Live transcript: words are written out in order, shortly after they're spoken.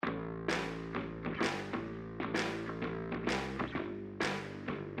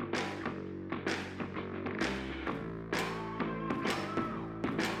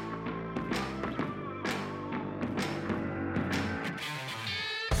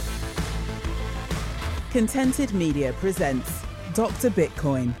Contented Media presents Dr.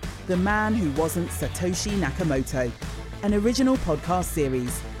 Bitcoin, the man who wasn't Satoshi Nakamoto, an original podcast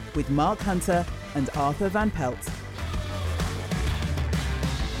series with Mark Hunter and Arthur Van Pelt.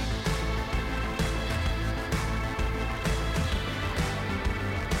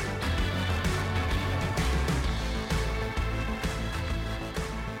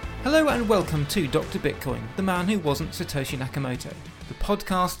 Hello and welcome to Dr. Bitcoin, the man who wasn't Satoshi Nakamoto, the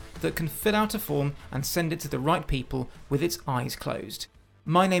podcast that can fill out a form and send it to the right people with its eyes closed.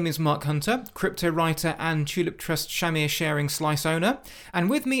 My name is Mark Hunter, crypto writer and Tulip Trust Shamir sharing slice owner, and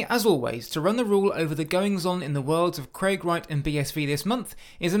with me as always to run the rule over the goings on in the worlds of Craig Wright and BSV this month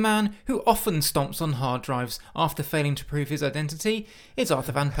is a man who often stomps on hard drives after failing to prove his identity. It's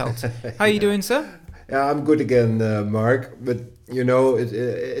Arthur Van Pelt. How are you doing, sir? Yeah, I'm good again, Mark. But, you know,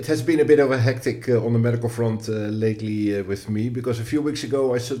 it has been a bit of a hectic on the medical front lately with me, because a few weeks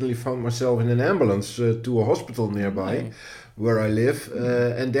ago I suddenly found myself in an ambulance to a hospital nearby where I live.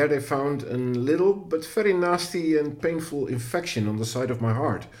 And there they found a little but very nasty and painful infection on the side of my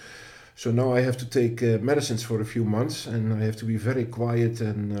heart. So now I have to take medicines for a few months, and I have to be very quiet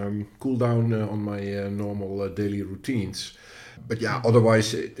and cool down on my normal daily routines. But yeah,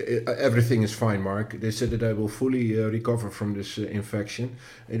 otherwise everything is fine, Mark. They said that I will fully recover from this infection.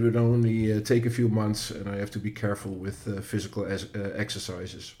 It will only take a few months, and I have to be careful with physical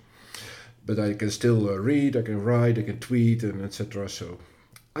exercises. But I can still read, I can write, I can tweet, and etc. So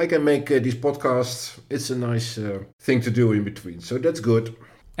I can make these podcasts. It's a nice thing to do in between. So that's good.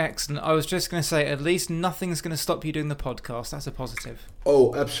 Excellent. I was just going to say, at least nothing's going to stop you doing the podcast. That's a positive.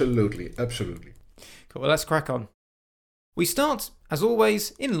 Oh, absolutely. Absolutely. Cool. Well, let's crack on. We start, as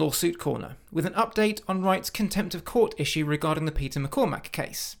always, in Lawsuit Corner, with an update on Wright's contempt of court issue regarding the Peter McCormack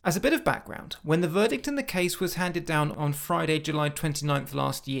case. As a bit of background, when the verdict in the case was handed down on Friday, July 29th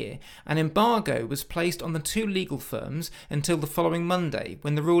last year, an embargo was placed on the two legal firms until the following Monday,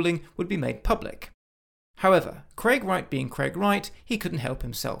 when the ruling would be made public. However, Craig Wright being Craig Wright, he couldn't help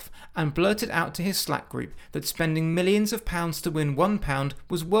himself, and blurted out to his Slack group that spending millions of pounds to win £1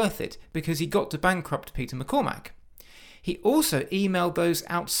 was worth it because he got to bankrupt Peter McCormack. He also emailed those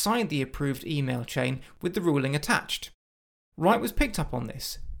outside the approved email chain with the ruling attached. Wright was picked up on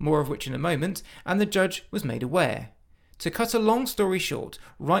this, more of which in a moment, and the judge was made aware. To cut a long story short,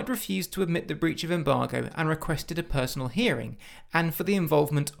 Wright refused to admit the breach of embargo and requested a personal hearing, and for the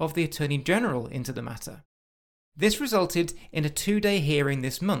involvement of the Attorney General into the matter. This resulted in a 2-day hearing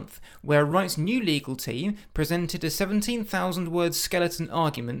this month, where Wright's new legal team presented a 17,000-word skeleton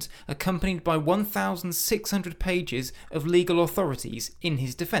argument accompanied by 1,600 pages of legal authorities in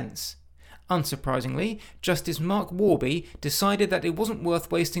his defence. Unsurprisingly, Justice Mark Warby decided that it wasn't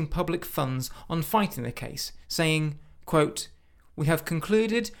worth wasting public funds on fighting the case, saying, quote, "We have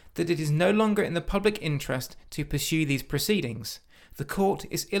concluded that it is no longer in the public interest to pursue these proceedings. The court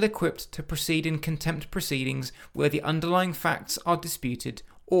is ill-equipped to proceed in contempt proceedings where the underlying facts are disputed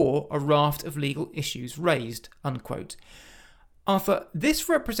or a raft of legal issues raised," unquote. Arthur, this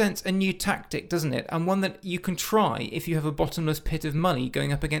represents a new tactic, doesn't it? And one that you can try if you have a bottomless pit of money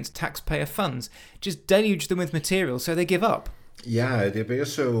going up against taxpayer funds. Just deluge them with material so they give up. Yeah, it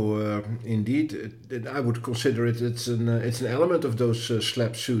appears so. Indeed, I would consider it's an element of those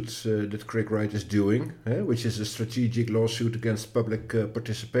slap suits that Craig Wright is doing, which is a strategic lawsuit against public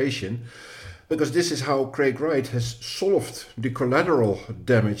participation, because this is how Craig Wright has solved the collateral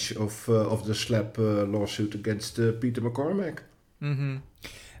damage of the slap lawsuit against Peter McCormack. Mm-hmm.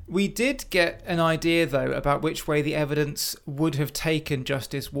 We did get an idea, though, about which way the evidence would have taken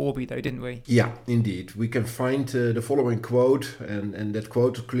Justice Warby, though, didn't we? Yeah, indeed. We can find the following quote, and that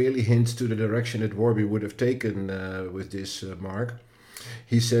quote clearly hints to the direction that Warby would have taken with this, Mark.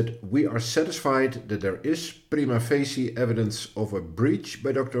 He said, "We are satisfied that there is prima facie evidence of a breach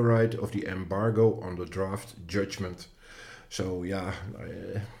by Dr. Wright of the embargo on the draft judgment." So, yeah,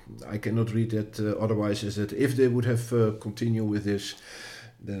 I cannot read that otherwise, is that if they would have continued with this,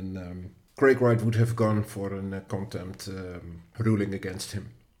 then Craig Wright would have gone for a contempt ruling against him.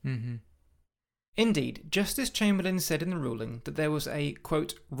 Mm-hmm. Indeed, Justice Chamberlain said in the ruling that there was a,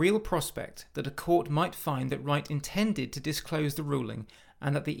 quote, "real prospect that a court might find that Wright intended to disclose the ruling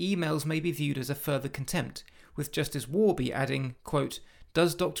and that the emails may be viewed as a further contempt," with Justice Warby adding, quote,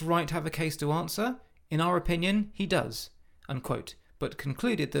 "Does Dr. Wright have a case to answer? In our opinion, he does," unquote, but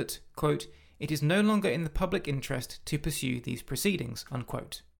concluded that, quote, "it is no longer in the public interest to pursue these proceedings,"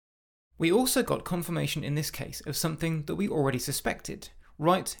 unquote. We also got confirmation in this case of something that we already suspected.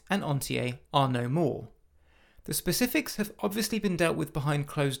 Wright and Ontier are no more. The specifics have obviously been dealt with behind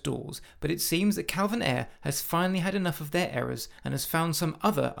closed doors, but it seems that Calvin Ayre has finally had enough of their errors and has found some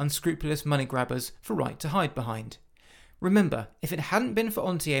other unscrupulous money grabbers for Wright to hide behind. Remember, if it hadn't been for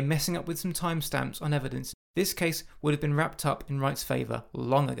Ontier messing up with some timestamps on evidence, this case would have been wrapped up in Wright's favour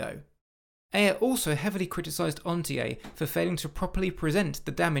long ago. Ayre also heavily criticised Ontier for failing to properly present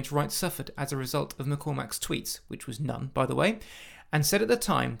the damage Wright suffered as a result of McCormack's tweets, which was none, by the way, and said at the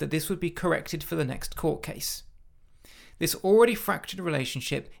time that this would be corrected for the next court case. This already fractured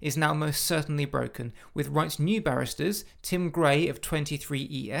relationship is now most certainly broken, with Wright's new barristers, Tim Gray of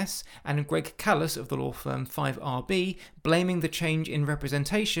 23ES and Greg Callis of the law firm 5RB, blaming the change in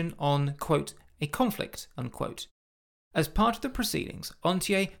representation on, quote, a conflict, unquote. As part of the proceedings,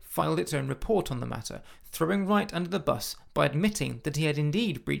 Ontier filed its own report on the matter, throwing Wright under the bus by admitting that he had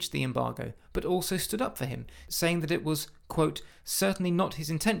indeed breached the embargo, but also stood up for him, saying that it was, quote, certainly not his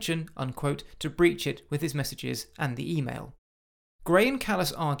intention, unquote, to breach it with his messages and the email. Gray and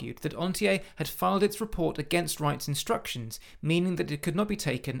Callis argued that Ontier had filed its report against Wright's instructions, meaning that it could not be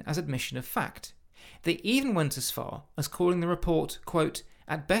taken as admission of fact. They even went as far as calling the report, quote,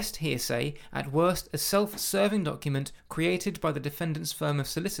 at best hearsay, at worst a self-serving document created by the defendant's firm of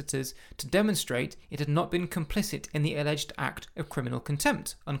solicitors to demonstrate it had not been complicit in the alleged act of criminal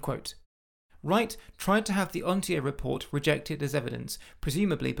contempt, unquote. Wright tried to have the Ontier report rejected as evidence,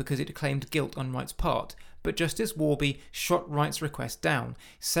 presumably because it claimed guilt on Wright's part, but Justice Warby shot Wright's request down,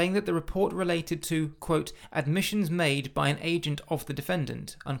 saying that the report related to, quote, admissions made by an agent of the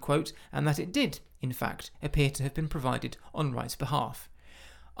defendant, unquote, and that it did, in fact, appear to have been provided on Wright's behalf.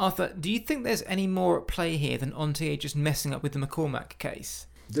 Arthur, do you think there's any more at play here than Ontier just messing up with the McCormack case?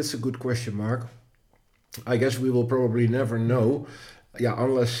 That's a good question, Mark. I guess we will probably never know. Yeah,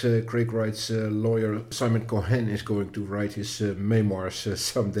 unless Craig Wright's lawyer Simon Cohen is going to write his memoirs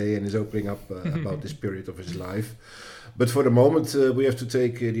someday and is opening up about this period of his life. But for the moment, we have to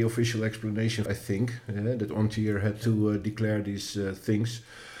take the official explanation, I think, that Ontier had to declare these things.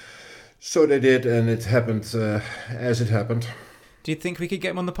 So they did, and it happened as it happened. Do you think we could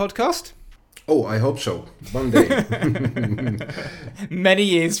get him on the podcast? Oh, I hope so. One day. Many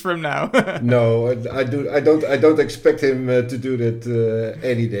years from now. No, I don't expect him to do that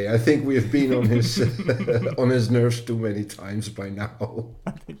any day. I think we have been on his on his nerves too many times by now.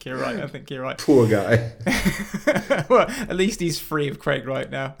 I think you're right. Poor guy. Well, at least he's free of Craig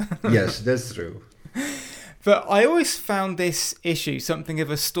Wright now. Yes, that's true. But I always found this issue something of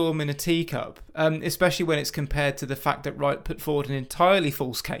a storm in a teacup, especially when it's compared to the fact that Wright put forward an entirely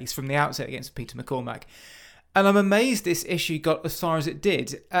false case from the outset against Peter McCormack. And I'm amazed this issue got as far as it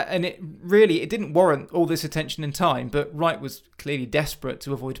did. And it didn't warrant all this attention and time, but Wright was clearly desperate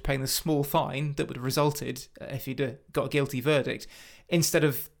to avoid paying the small fine that would have resulted if he'd got a guilty verdict, instead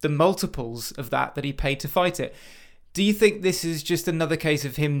of the multiples of that he paid to fight it. Do you think this is just another case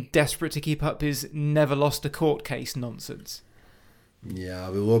of him desperate to keep up his never lost a court case nonsense? Yeah,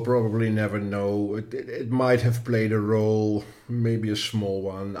 we will probably never know. It might have played a role, maybe a small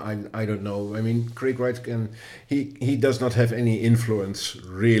one. I don't know. I mean, Craig Wright he does not have any influence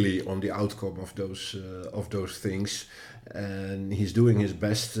really on the outcome of those things, and he's doing his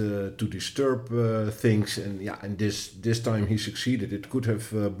best to disturb things. And this time he succeeded. It could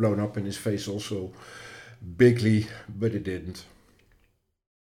have blown up in his face also. Bigly, but it didn't.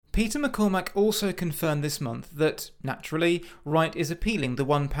 Peter McCormack also confirmed this month that, naturally, Wright is appealing the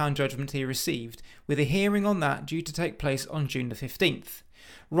 £1 judgment he received, with a hearing on that due to take place on June the 15th.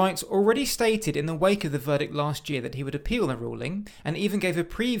 Wright already stated in the wake of the verdict last year that he would appeal the ruling, and even gave a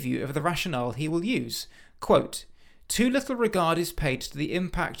preview of the rationale he will use. Quote, too little regard is paid to the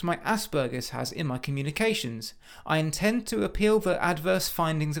impact my Asperger's has in my communications. I intend to appeal the adverse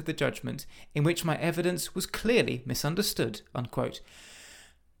findings of the judgment, in which my evidence was clearly misunderstood, unquote.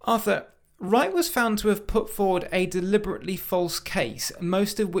 Arthur, Wright was found to have put forward a deliberately false case,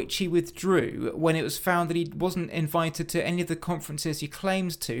 most of which he withdrew when it was found that he wasn't invited to any of the conferences he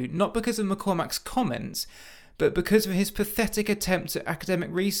claims to, not because of McCormack's comments, but because of his pathetic attempts at academic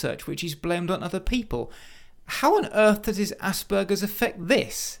research, which he's blamed on other people. How on earth does his Asperger's affect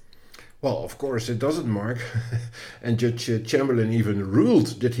this? Well, of course it doesn't, Mark. And Judge Chamberlain even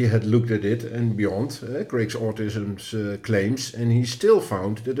ruled that he had looked at it and beyond Craig's autism's claims, and he still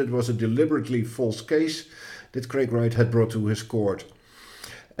found that it was a deliberately false case that Craig Wright had brought to his court.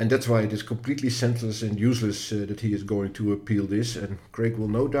 And that's why it is completely senseless and useless that he is going to appeal this, and Craig will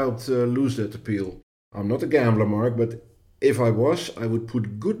no doubt lose that appeal. I'm not a gambler, Mark, but if I was, I would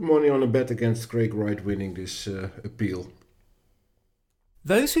put good money on a bet against Craig Wright winning this appeal.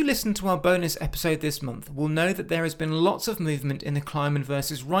 Those who listened to our bonus episode this month will know that there has been lots of movement in the Kleiman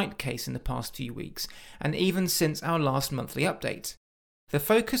versus Wright case in the past few weeks, and even since our last monthly update. The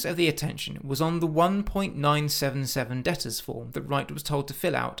focus of the attention was on the 1.977 debtors form that Wright was told to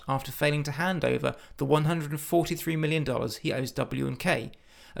fill out after failing to hand over the $143 million he owes W&K,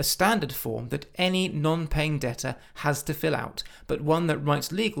 a standard form that any non-paying debtor has to fill out, but one that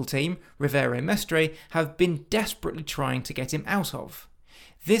Wright's legal team, Rivera Mestre, have been desperately trying to get him out of.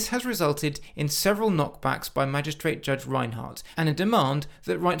 This has resulted in several knockbacks by Magistrate Judge Reinhardt and a demand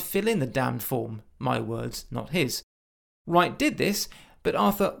that Wright fill in the damned form. My words, not his. Wright did this, but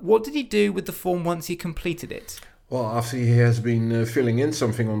Arthur, what did he do with the form once he completed it? Well, after he has been filling in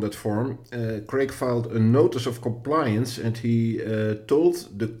something on that form, Craig filed a notice of compliance and he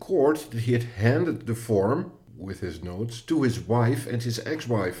told the court that he had handed the form, with his notes, to his wife and his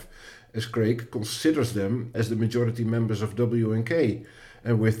ex-wife, as Craig considers them as the majority members of W&K.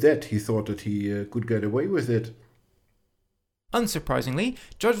 And with that, he thought that he could get away with it. Unsurprisingly,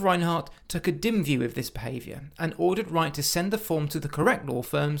 Judge Reinhardt took a dim view of this behaviour and ordered Wright to send the form to the correct law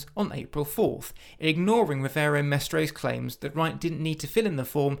firms on April 4th, ignoring Rivera Mestre's claims that Wright didn't need to fill in the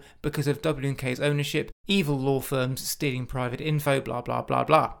form because of W&K's ownership, evil law firms stealing private info, blah blah blah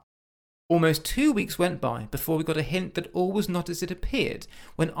blah. Almost 2 weeks went by before we got a hint that all was not as it appeared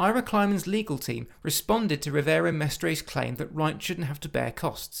when Ira Kleiman's legal team responded to Rivera Mestre's claim that Wright shouldn't have to bear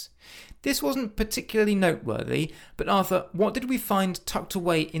costs. This wasn't particularly noteworthy, but Arthur, what did we find tucked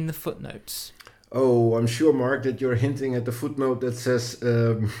away in the footnotes? Oh, I'm sure, Mark, that you're hinting at the footnote that says,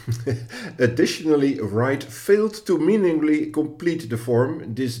 additionally, Wright failed to meaningfully complete the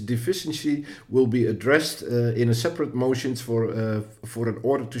form. This deficiency will be addressed in a separate motion for an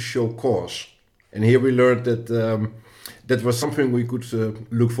order to show cause. And here we learned that that was something we could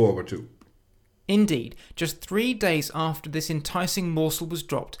look forward to. Indeed, just 3 days after this enticing morsel was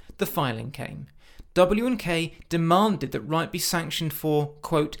dropped, the filing came. W&K demanded that Wright be sanctioned for,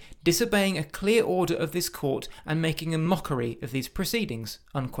 quote, disobeying a clear order of this court and making a mockery of these proceedings,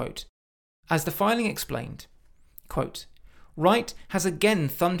 unquote. As the filing explained, quote, Wright has again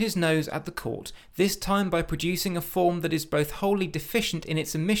thumbed his nose at the court, this time by producing a form that is both wholly deficient in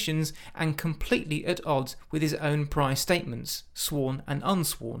its omissions and completely at odds with his own prior statements, sworn and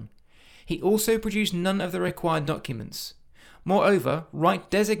unsworn. He also produced none of the required documents. Moreover, Wright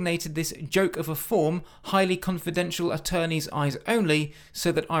designated this joke of a form highly confidential attorney's eyes only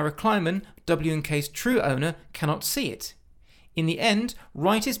so that Ira Kleiman, W&K's true owner, cannot see it. In the end,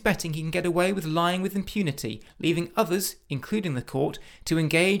 Wright is betting he can get away with lying with impunity, leaving others, including the court, to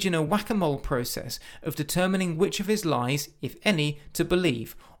engage in a whack-a-mole process of determining which of his lies, if any, to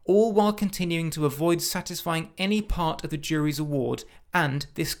believe, all while continuing to avoid satisfying any part of the jury's award and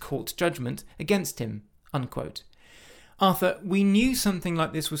this court's judgment against him, unquote. Arthur, we knew something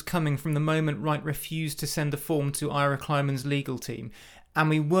like this was coming from the moment Wright refused to send the form to Ira Kleiman's legal team, and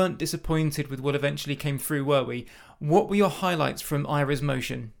we weren't disappointed with what eventually came through, were we? What were your highlights from Ira's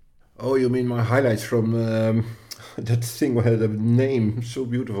motion? Oh, you mean my highlights from that thing had a name, so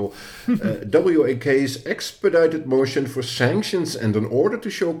beautiful. W&K's expedited motion for sanctions and an order to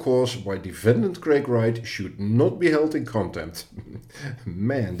show cause why defendant Craig Wright should not be held in contempt.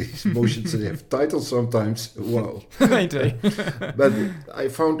 Man, these motions have titles sometimes. Wow. They do. But I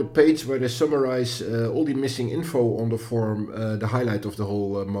found a page where they summarize all the missing info on the form, the highlight of the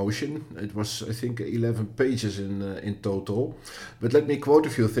whole motion. It was, I think, 11 pages in total. But let me quote a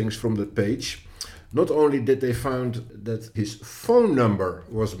few things from that page. Not only did they find that his phone number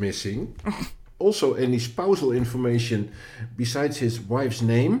was missing, also any spousal information besides his wife's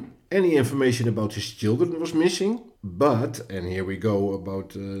name, any information about his children was missing, but, and here we go about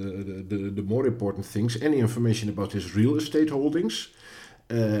the more important things, any information about his real estate holdings,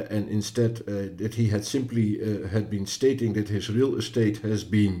 and instead that he had simply had been stating that his real estate has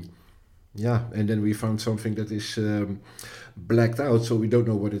been, and then we found something that is blacked out, so we don't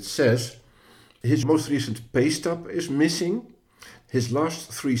know what it says. His most recent pay stub is missing. His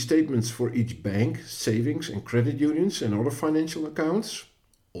last 3 statements for each bank, savings and credit unions and other financial accounts,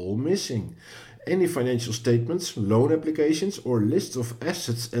 all missing. Any financial statements, loan applications or lists of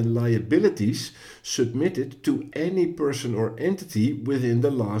assets and liabilities submitted to any person or entity within the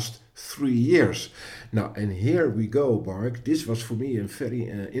last 3 years. Now, and here we go, Mark. This was for me a very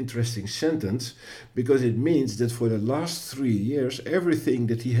interesting sentence, because it means that for the last 3 years, everything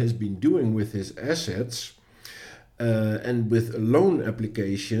that he has been doing with his assets and with loan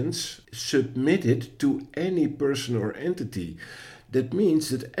applications submitted to any person or entity. That means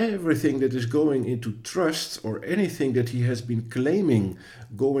that everything that is going into trust, or anything that he has been claiming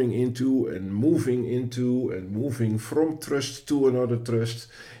going into and moving from trust to another trust,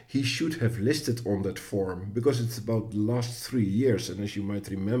 he should have listed on that form, because it's about the last 3 years. And as you might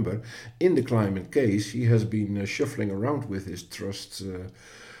remember, in the climate case, he has been shuffling around with his trusts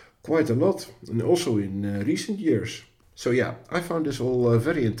quite a lot, and also in recent years. So yeah, I found this all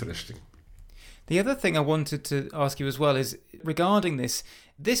very interesting. The other thing I wanted to ask you as well is regarding this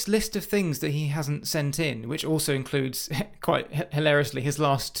list of things that he hasn't sent in, which also includes, quite hilariously, his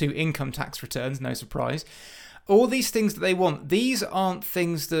last 2 income tax returns, no surprise. All these things that they want, these aren't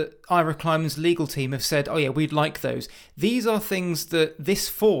things that Ira Kleiman's legal team have said, oh yeah, we'd like those. These are things that this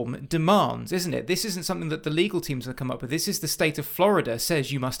form demands, isn't it? This isn't something that the legal teams have come up with. This is the state of Florida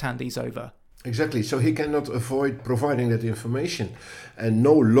says you must hand these over. Exactly, so he cannot avoid providing that information. And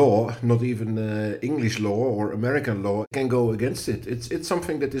no law, not even English law or American law, can go against it. It's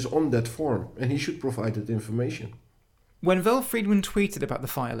something that is on that form, and he should provide that information. When Vel Friedman tweeted about the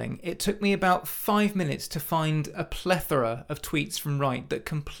filing, it took me about 5 minutes to find a plethora of tweets from Wright that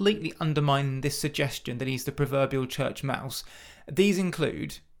completely undermine this suggestion that he's the proverbial church mouse. These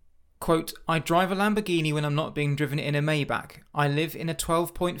include, quote, I drive a Lamborghini when I'm not being driven in a Maybach. I live in a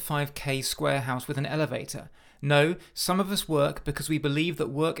 12.5k square house with an elevator. No, some of us work because we believe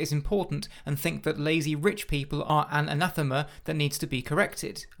that work is important and think that lazy rich people are an anathema that needs to be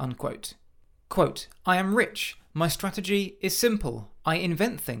corrected, unquote. Quote, I am rich. My strategy is simple. I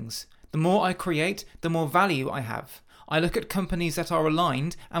invent things. The more I create, the more value I have. I look at companies that are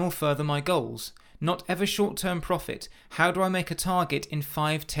aligned and will further my goals. Not ever short-term profit. How do I make a target in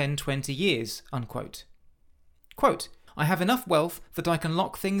 5, 10, 20 years? Unquote. Quote, I have enough wealth that I can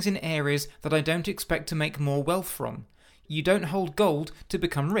lock things in areas that I don't expect to make more wealth from. You don't hold gold to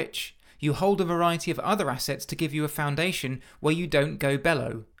become rich. You hold a variety of other assets to give you a foundation where you don't go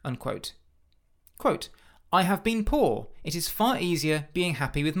bellow. Unquote. Quote, I have been poor. It is far easier being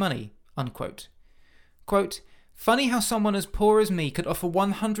happy with money. Unquote. Quote, funny how someone as poor as me could offer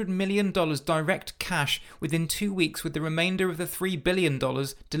 $100 million direct cash within 2 weeks with the remainder of the $3 billion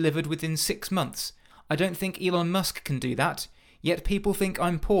delivered within 6 months. I don't think Elon Musk can do that. Yet people think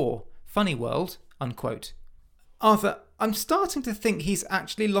I'm poor. Funny world. Unquote. Arthur, I'm starting to think he's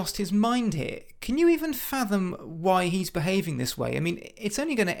actually lost his mind here. Can you even fathom why he's behaving this way? I mean, it's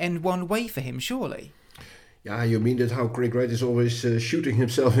only going to end one way for him, surely. Yeah, you mean that how Craig Wright is always shooting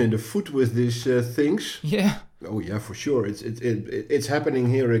himself in the foot with these things? Yeah. Oh yeah, for sure. It's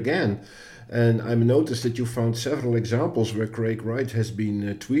happening here again. And I noticed that you found several examples where Craig Wright has been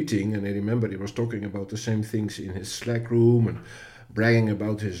tweeting, and I remember he was talking about the same things in his Slack room and bragging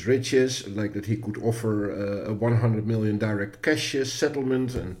about his riches, like that he could offer a 100 million direct cash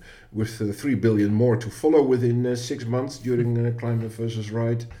settlement, and with 3 billion more to follow within 6 months during Kleiman versus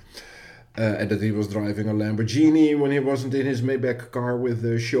Wright. And that he was driving a Lamborghini when he wasn't in his Maybach car with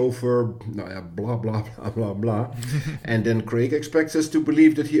a chauffeur, blah, blah, blah, blah, blah. And then Craig expects us to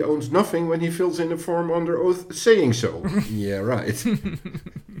believe that he owns nothing when he fills in a form under oath saying so. Yeah, right.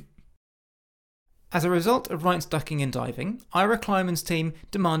 As a result of Wright's ducking and diving, Ira Kleiman's team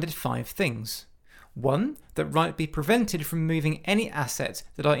demanded 5 things. 1. That Wright be prevented from moving any assets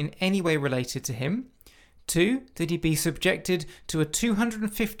that are in any way related to him. 2. That he be subjected to a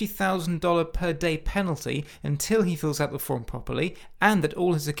 $250,000 per day penalty until he fills out the form properly, and that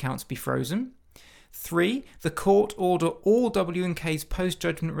all his accounts be frozen. 3. The court order all W&K's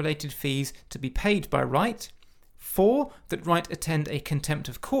post-judgment related fees to be paid by Wright. 4. That Wright attend a contempt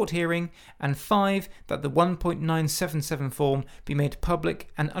of court hearing. And 5. That the 1.977 form be made public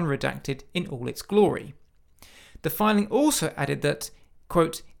and unredacted in all its glory. The filing also added that,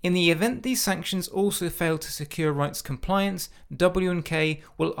 quote, in the event these sanctions also fail to secure Wright's compliance, W&K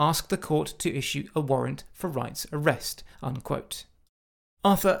will ask the court to issue a warrant for Wright's arrest, unquote.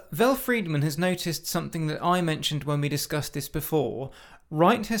 Arthur, Vel Friedman has noticed something that I mentioned when we discussed this before.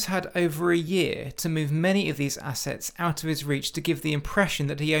 Wright has had over a year to move many of these assets out of his reach to give the impression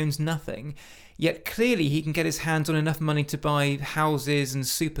that he owns nothing, yet clearly he can get his hands on enough money to buy houses and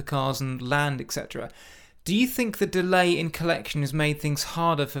supercars and land, etc. Do you think the delay in collection has made things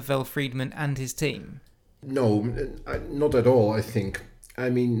harder for Vel Friedman and his team? No, not at all, I think. I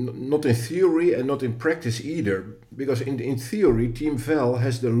mean, not in theory and not in practice either. Because in theory, Team Vel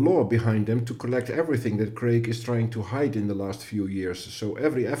has the law behind them to collect everything that Craig is trying to hide in the last few years. So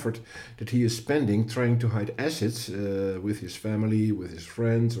every effort that he is spending trying to hide assets with his family, with his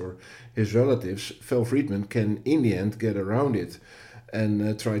friends or his relatives, Vel Friedman can in the end get around it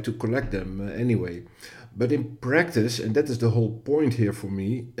and try to collect them anyway. But in practice, and that is the whole point here for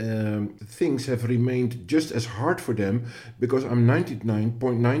me, things have remained just as hard for them, because I'm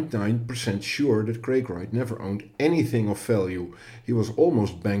 99.99% sure that Craig Wright never owned anything of value. He was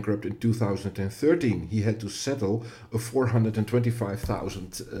almost bankrupt in 2013. He had to settle a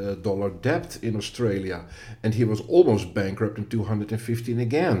 $425,000 debt in Australia, and he was almost bankrupt in 2015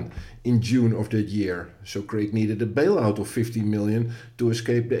 again in June of that year. So Craig needed a bailout of $50 million to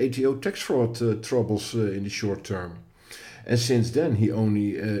escape the ATO tax fraud troubles in the short term. And since then he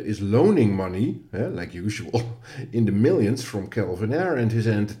only is loaning money, like usual, in the millions from Calvin Ayre and his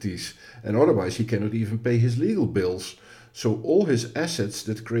entities, and otherwise he cannot even pay his legal bills. So all his assets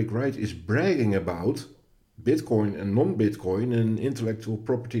that Craig Wright is bragging about, Bitcoin and non-Bitcoin and intellectual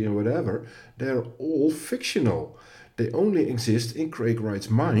property and whatever, they're all fictional. They only exist in Craig Wright's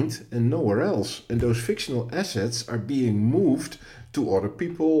mind and nowhere else. And those fictional assets are being moved to other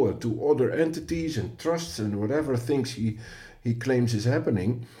people and to other entities and trusts and whatever things he claims is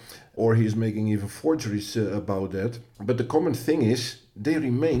happening. Or he is making even forgeries about that. But the common thing is, they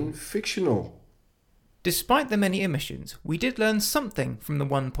remain fictional. Despite the many omissions, we did learn something from the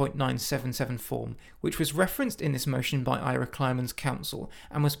 1.977 form, which was referenced in this motion by Ira Kleiman's counsel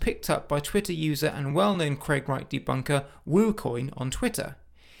and was picked up by Twitter user and well-known Craig Wright debunker WooCoin on Twitter.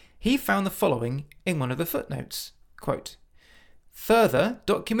 He found the following in one of the footnotes, quote, "Further,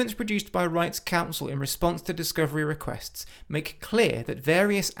 documents produced by Wright's counsel in response to discovery requests make clear that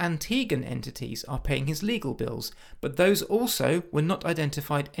various Antiguan entities are paying his legal bills, but those also were not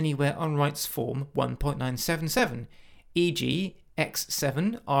identified anywhere on Wright's form 1.977, e.g.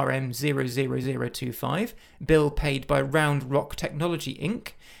 X7 RM00025, bill paid by Round Rock Technology Inc.,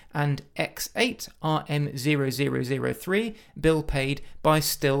 and X8 RM0003, bill paid by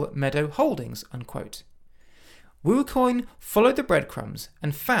Still Meadow Holdings," unquote. WooCoin followed the breadcrumbs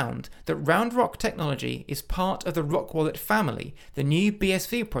and found that Round Rock Technology is part of the Rock Wallet family, the new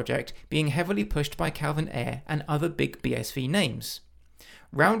BSV project being heavily pushed by Calvin Ayre and other big BSV names.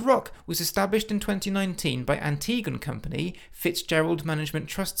 Round Rock was established in 2019 by Antiguan company Fitzgerald Management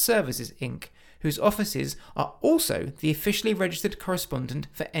Trust Services Inc., whose offices are also the officially registered correspondent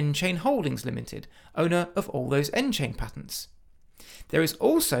for nChain Holdings Limited, owner of all those nChain patents. There is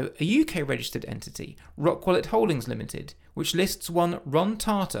also a UK registered entity, Rock Wallet Holdings Limited, which lists one Ron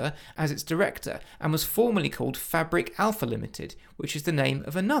Tarter as its director and was formerly called Fabric Alpha Limited, which is the name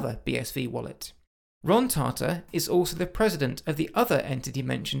of another BSV wallet. Ron Tarter is also the president of the other entity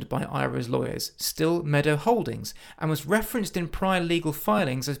mentioned by Ira's lawyers, Still Meadow Holdings, and was referenced in prior legal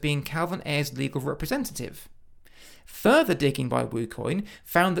filings as being Calvin Ayre's legal representative. Further digging by WooCoin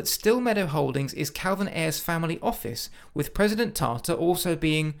found that Still Meadow Holdings is Calvin Ayre's family office, with President Tarter also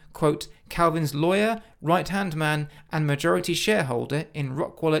being, quote, Calvin's lawyer, right-hand man, and majority shareholder in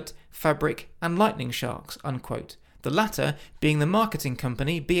Rock Wallet, Fabric, and Lightning Sharks, unquote. The latter being the marketing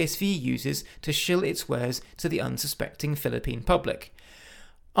company BSV uses to shill its wares to the unsuspecting Philippine public.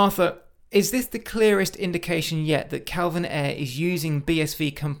 Arthur, is this the clearest indication yet that Calvin Ayre is using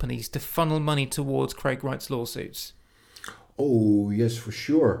BSV companies to funnel money towards Craig Wright's lawsuits? Oh, yes, for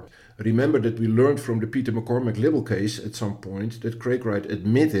sure. Remember that we learned from the Peter McCormack-Libel case at some point that Craig Wright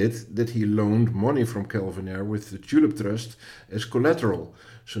admitted that he loaned money from Calvin Ayre with the Tulip Trust as collateral.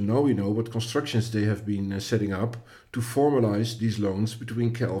 So now we know what constructions they have been setting up to formalize these loans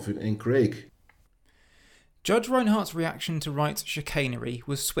between Calvin and Craig. Judge Reinhardt's reaction to Wright's chicanery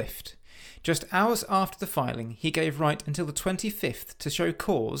was swift. Just hours after the filing, he gave Wright until the 25th to show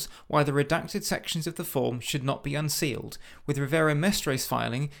cause why the redacted sections of the form should not be unsealed, with Rivera Mestre's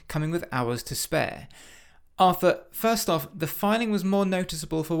filing coming with hours to spare. Arthur, first off, the filing was more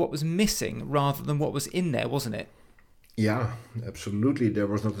noticeable for what was missing rather than what was in there, wasn't it? Yeah, absolutely. There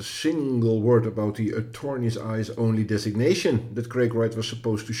was not a single word about the attorney's eyes only designation that Craig Wright was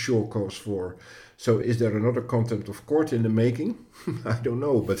supposed to show cause for. So is there another contempt of court in the making? I don't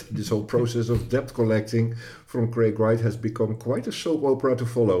know, but this whole process of debt collecting from Craig Wright has become quite a soap opera to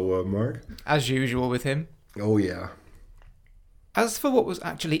follow, Mark. As usual with him. Oh yeah. As for what was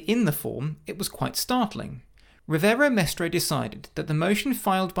actually in the form, it was quite startling. Rivera Mestre decided that the motion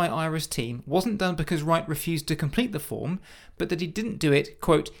filed by Ira's team wasn't done because Wright refused to complete the form, but that he didn't do it,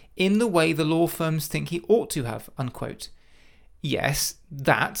 quote, in the way the law firms think he ought to have, unquote. Yes,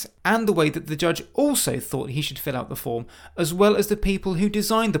 that, and the way that the judge also thought he should fill out the form, as well as the people who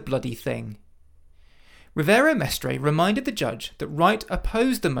designed the bloody thing. Rivera Mestre reminded the judge that Wright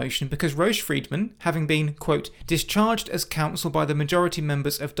opposed the motion because Roche Friedman, having been, quote, discharged as counsel by the majority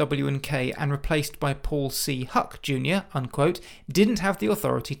members of W&K and replaced by Paul C. Huck Jr., unquote, didn't have the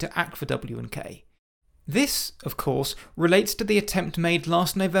authority to act for W&K. This, of course, relates to the attempt made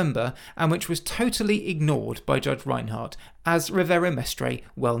last November and which was totally ignored by Judge Reinhardt, as Rivera Mestre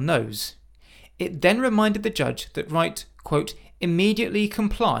well knows. It then reminded the judge that Wright, quote, immediately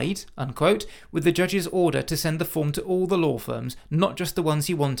complied, unquote, with the judge's order to send the form to all the law firms, not just the ones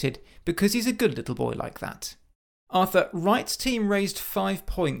he wanted, because he's a good little boy like that. Arthur, Wright's team raised 5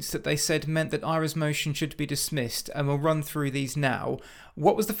 points that they said meant that Ira's motion should be dismissed, and we'll run through these now.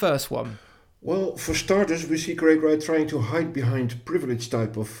 What was the first one? Well, for starters, we see Craig Wright trying to hide behind privilege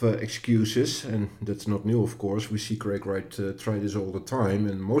type of excuses, and that's not new, of course. We see Craig Wright try this all the time,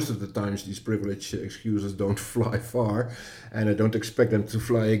 and most of the times these privilege excuses don't fly far, and I don't expect them to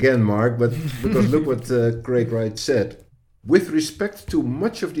fly again, Mark, but because look what Craig Wright said. With respect to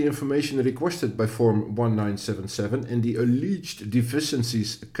much of the information requested by Form 1977 and the alleged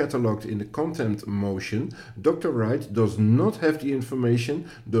deficiencies catalogued in the contempt motion, Dr. Wright does not have the information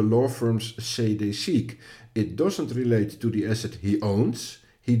the law firms say they seek. It doesn't relate to the asset he owns,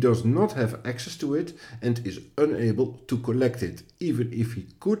 he does not have access to it and is unable to collect it. Even if he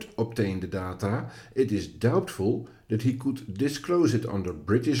could obtain the data, it is doubtful that he could disclose it under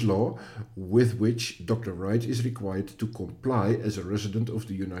British law, with which Dr. Wright is required to comply as a resident of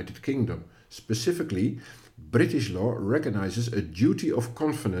the United Kingdom. Specifically, British law recognizes a duty of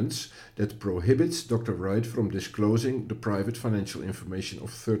confidence that prohibits Dr. Wright from disclosing the private financial information of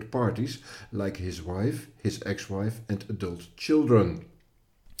third parties, like his wife, his ex-wife, and adult children.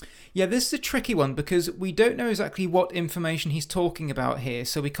 Yeah, this is a tricky one because we don't know exactly what information he's talking about here,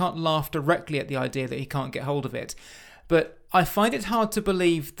 so we can't laugh directly at the idea that he can't get hold of it. But I find it hard to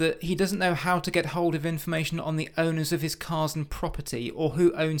believe that he doesn't know how to get hold of information on the owners of his cars and property, or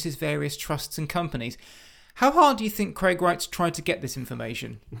who owns his various trusts and companies. How hard do you think Craig Wright's tried to get this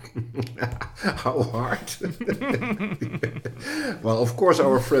information? How hard? Well, of course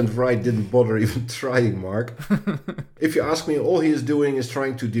our friend Wright didn't bother even trying, Mark. If you ask me, all he is doing is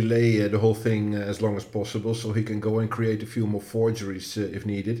trying to delay the whole thing as long as possible so he can go and create a few more forgeries if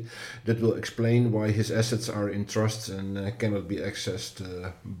needed. That will explain why his assets are in trusts and cannot be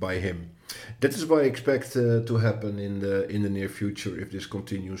accessed by him. That is what I expect to happen in the near future if this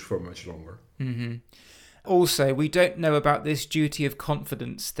continues for much longer. Mm-hmm. Also, we don't know about this duty of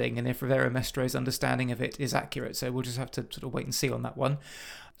confidence thing and if Rivera Mestre's understanding of it is accurate, so we'll just have to sort of wait and see on that one.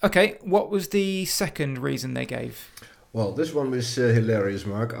 Okay, what was the second reason they gave? Well, this one was hilarious,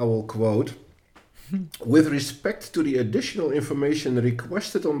 Mark. I will quote, with respect to the additional information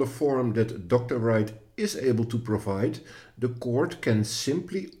requested on the form that Dr. Wright is able to provide, the court can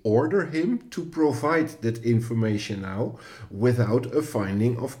simply order him to provide that information now without a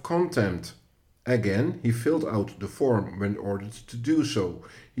finding of contempt. Again, he filled out the form when ordered to do so.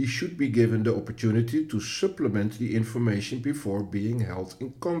 He should be given the opportunity to supplement the information before being held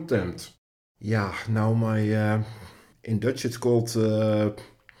in contempt. Ja, nou in Dutch it's called,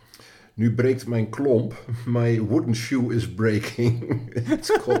 nu breekt mijn klomp, my wooden shoe is breaking, it's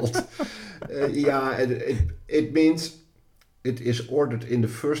called. It means it is ordered in the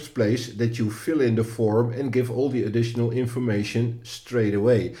first place that you fill in the form and give all the additional information straight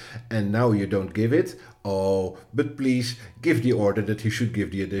away. And now you don't give it. Oh, but please give the order that he should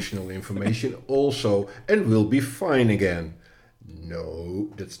give the additional information also and we'll be fine again. No,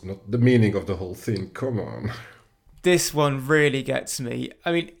 that's not the meaning of the whole thing. Come on. This one really gets me.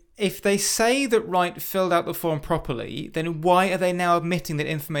 I mean, if they say that Wright filled out the form properly, then why are they now admitting that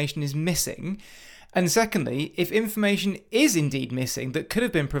information is missing? And secondly, if information is indeed missing that could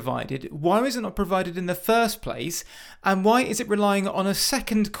have been provided, why was it not provided in the first place? And why is it relying on a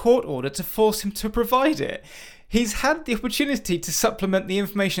second court order to force him to provide it? He's had the opportunity to supplement the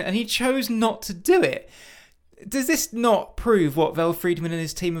information and he chose not to do it. Does this not prove what Vel Friedman and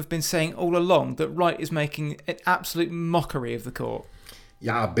his team have been saying all along, that Wright is making an absolute mockery of the court?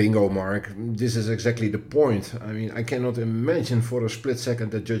 Yeah, bingo, Mark. This is exactly the point. I mean, I cannot imagine for a split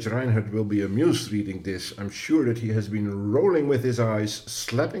second that Judge Reinhardt will be amused reading this. I'm sure that he has been rolling with his eyes,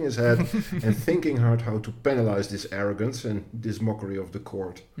 slapping his head, and thinking hard how to penalize this arrogance and this mockery of the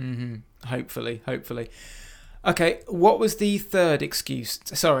court. Mm-hmm. Hopefully. Okay, what was the third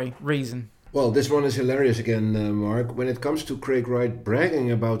reason? Well, this one is hilarious again, Mark. When it comes to Craig Wright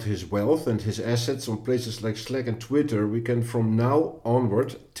bragging about his wealth and his assets on places like Slack and Twitter, we can from now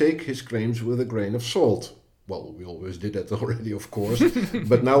onward take his claims with a grain of salt. Well, we always did that already, of course.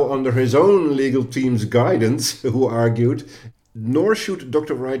 But now under his own legal team's guidance, who argued, Nor should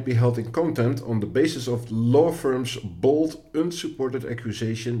Dr. Wright be held in contempt on the basis of law firm's bold, unsupported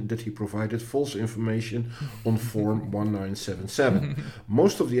accusation that he provided false information on Form 1977.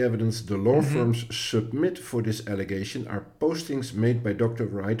 Most of the evidence the law firms submit for this allegation are postings made by Dr.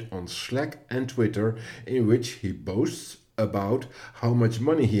 Wright on Slack and Twitter in which he boasts about how much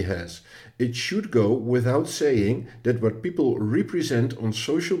money he has. It should go without saying that what people represent on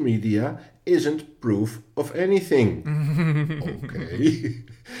social media isn't proof of anything. Okay.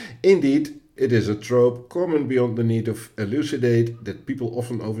 Indeed, it is a trope common beyond the need of elucidate that people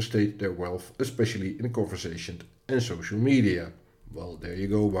often overstate their wealth, especially in conversation and social media. Well, there you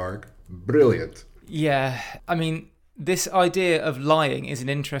go, Mark. Brilliant. Yeah, I mean, this idea of lying is an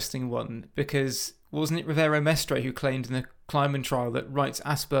interesting one because wasn't it Rivero Mestre who claimed in the Kleiman trial that Wright's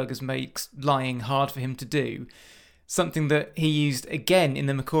Asperger's makes lying hard for him to do? Something that he used again in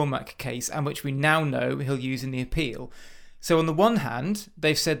the McCormack case and which we now know he'll use in the appeal. So on the one hand,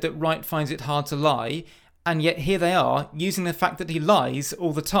 they've said that Wright finds it hard to lie, and yet here they are using the fact that he lies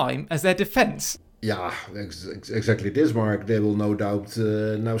all the time as their defence. Yeah, exactly this, Mark. They will no doubt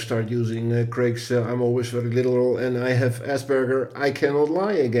now start using Craig's I'm always very literal and I have Asperger. I cannot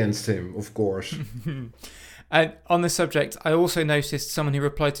lie against him, of course. And on the subject, I also noticed someone who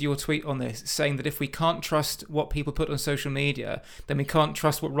replied to your tweet on this, saying that if we can't trust what people put on social media, then we can't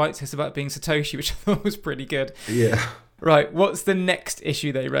trust what Wright says about being Satoshi, which I thought was pretty good. Yeah. Right, what's the next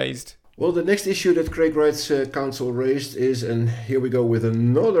issue they raised? Well, the next issue that Craig Wright's counsel raised is, and here we go with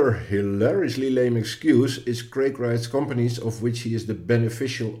another hilariously lame excuse, is Craig Wright's companies of which he is the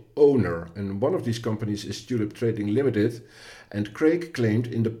beneficial owner. And one of these companies is Tulip Trading Limited. And Craig claimed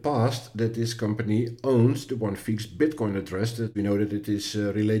in the past that this company owns the OneFeex Bitcoin address. That we know that it is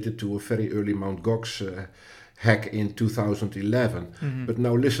related to a very early Mt. Gox hack in 2011. But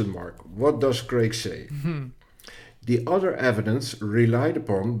now listen, Mark, what does Craig say? The other evidence relied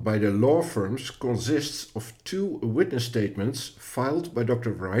upon by the law firms consists of 2 witness statements filed by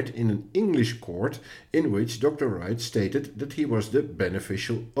Dr. Wright in an English court in which Dr. Wright stated that he was the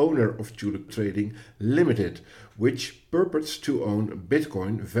beneficial owner of Tulip Trading Limited, which purports to own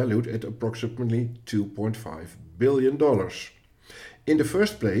Bitcoin valued at approximately $2.5 billion. In the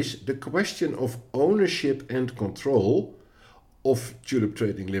first place, the question of ownership and control of Tulip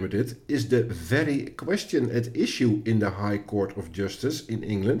Trading Limited is the very question at issue in the High Court of Justice in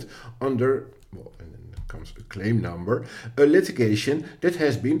England under, well, and then comes a claim number, a litigation that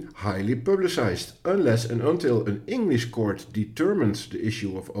has been highly publicized. Unless and until an English court determines the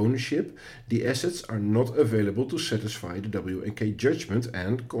issue of ownership, the assets are not available to satisfy the W&K judgment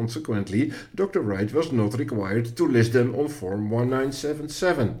and, consequently, Dr. Wright was not required to list them on Form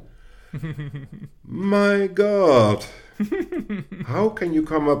 1977. My God! How can you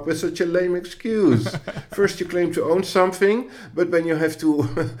come up with such a lame excuse? First you claim to own something, but when you have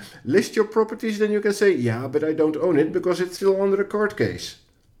to list your properties, then you can say, yeah, but I don't own it because it's still under a court case.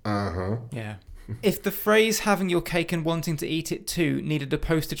 Yeah. If the phrase having your cake and wanting to eat it too needed a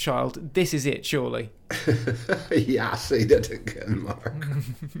poster child, this is it, surely. Yeah, say that again, Mark.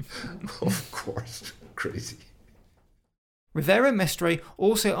 Of course. Crazy. Rivero Mestre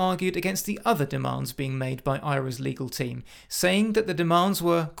also argued against the other demands being made by IRA's legal team, saying that the demands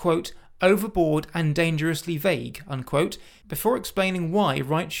were, quote, overboard and dangerously vague, unquote, before explaining why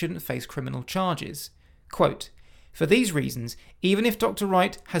Wright shouldn't face criminal charges. Quote, for these reasons, even if Dr.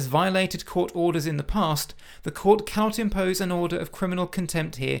 Wright has violated court orders in the past, the court cannot impose an order of criminal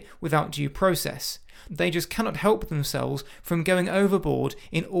contempt here without due process. They just cannot help themselves from going overboard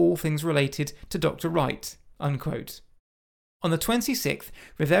in all things related to Dr. Wright, unquote. On the 26th,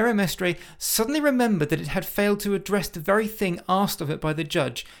 Rivero Mestre suddenly remembered that it had failed to address the very thing asked of it by the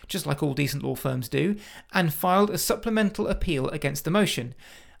judge, just like all decent law firms do, and filed a supplemental appeal against the motion.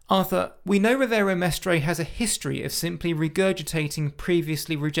 Arthur, we know Rivero Mestre has a history of simply regurgitating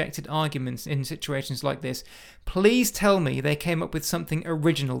previously rejected arguments in situations like this. Please tell me they came up with something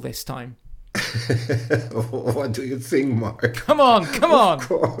original this time. What do you think, Mark? Come on! Of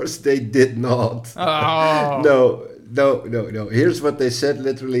course they did not. Oh. No. Here's what they said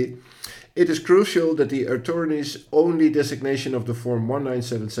literally. It is crucial that the attorney's only designation of the Form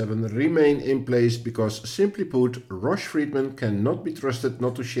 1977 remain in place because, simply put, Roche Friedman cannot be trusted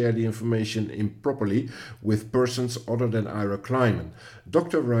not to share the information improperly with persons other than Ira Kleiman.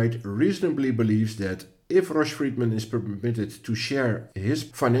 Dr. Wright reasonably believes that if Roche Friedman is permitted to share his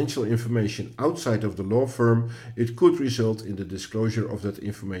financial information outside of the law firm, it could result in the disclosure of that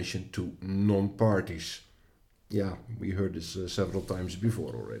information to non-parties. Yeah, we heard this several times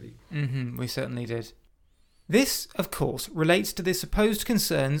before already. We certainly did. This, of course, relates to the supposed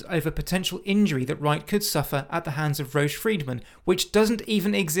concerns over potential injury that Wright could suffer at the hands of Roche Friedman, which doesn't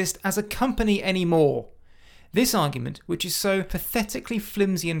even exist as a company anymore. This argument, which is so pathetically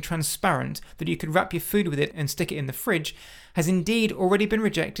flimsy and transparent that you could wrap your food with it and stick it in the fridge, has indeed already been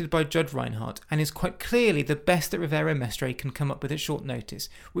rejected by Judge Reinhardt and is quite clearly the best that Rivera Mestre can come up with at short notice,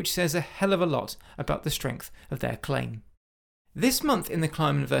 which says a hell of a lot about the strength of their claim. This month in the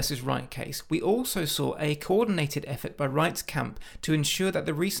Kleiman vs. Wright case, we also saw a coordinated effort by Wright's camp to ensure that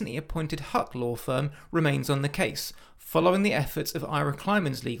the recently appointed Huck law firm remains on the case, following the efforts of Ira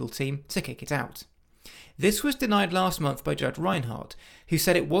Kleiman's legal team to kick it out. This was denied last month by Judge Reinhardt, who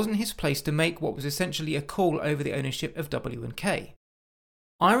said it wasn't his place to make what was essentially a call over the ownership of W&K.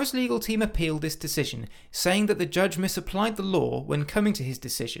 Ira's legal team appealed this decision, saying that the judge misapplied the law when coming to his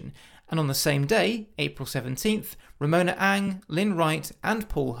decision, and on the same day, April 17th, Ramona Ang, Lynn Wright and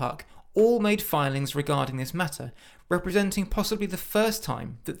Paul Huck all made filings regarding this matter, representing possibly the first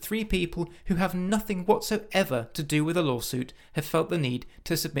time that three people who have nothing whatsoever to do with a lawsuit have felt the need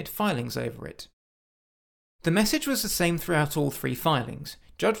to submit filings over it. The message was the same throughout all three filings.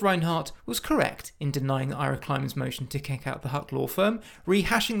 Judge Reinhardt was correct in denying Ira Kleiman's motion to kick out the Huck law firm,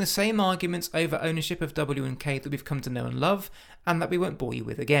 rehashing the same arguments over ownership of W&K that we've come to know and love, and that we won't bore you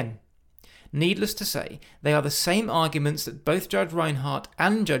with again. Needless to say, they are the same arguments that both Judge Reinhardt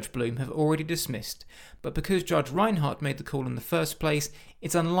and Judge Bloom have already dismissed, but because Judge Reinhardt made the call in the first place,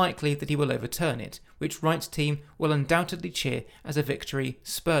 it's unlikely that he will overturn it, which Wright's team will undoubtedly cheer as a victory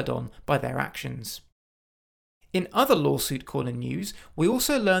spurred on by their actions. In other lawsuit corner news, we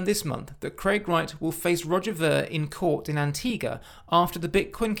also learned this month that Craig Wright will face Roger Ver in court in Antigua after the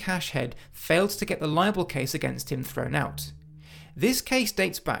Bitcoin Cash head failed to get the libel case against him thrown out. This case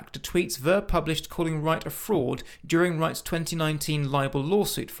dates back to tweets Ver published calling Wright a fraud during Wright's 2019 libel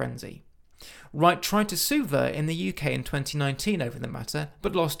lawsuit frenzy. Wright tried to sue Ver in the UK in 2019 over the matter,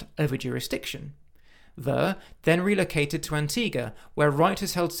 but lost over jurisdiction. Ver then relocated to Antigua, where Wright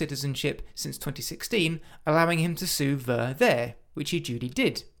has held citizenship since 2016, allowing him to sue Ver there, which he duly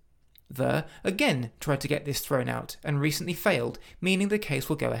did. Ver again tried to get this thrown out and recently failed, meaning the case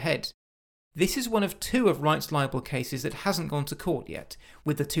will go ahead. This is one of two of Wright's libel cases that hasn't gone to court yet,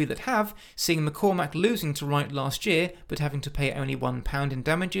 with the two that have seeing McCormack losing to Wright last year but having to pay only £1 in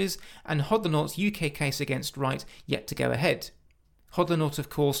damages, and Hodlonaut's UK case against Wright yet to go ahead. Hodlonaut, of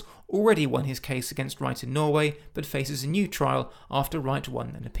course, already won his case against Wright in Norway, but faces a new trial after Wright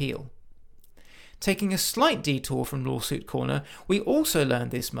won an appeal. Taking a slight detour from Lawsuit Corner, we also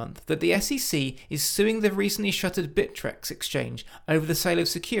learned this month that the SEC is suing the recently shuttered Bittrex exchange over the sale of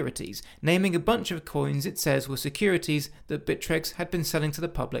securities, naming a bunch of coins it says were securities that Bittrex had been selling to the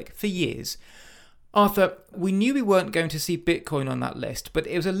public for years. Arthur, we knew we weren't going to see Bitcoin on that list, but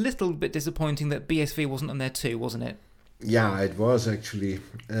it was a little bit disappointing that BSV wasn't on there too, wasn't it? Yeah, it was actually,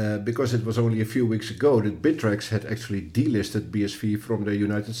 because it was only a few weeks ago that Bittrex had actually delisted BSV from their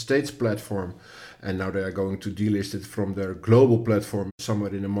United States platform, and now they are going to delist it from their global platform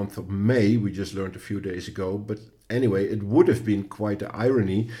somewhere in the month of May, we just learned a few days ago. But anyway, it would have been quite an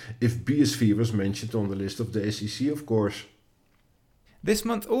irony if BSV was mentioned on the list of the SEC, of course. This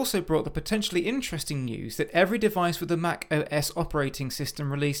month also brought the potentially interesting news that every device with a Mac OS operating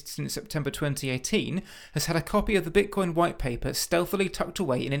system released since September 2018 has had a copy of the Bitcoin white paper stealthily tucked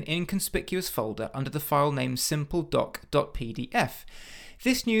away in an inconspicuous folder under the file name simpledoc.pdf.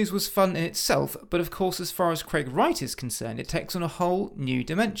 This news was fun in itself, but of course as far as Craig Wright is concerned, it takes on a whole new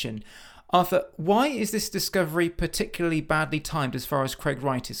dimension. Arthur, why is this discovery particularly badly timed as far as Craig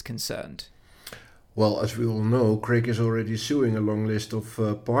Wright is concerned? Well, as we all know, Craig is already suing a long list of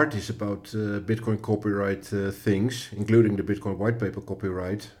parties about Bitcoin copyright things, including the Bitcoin white paper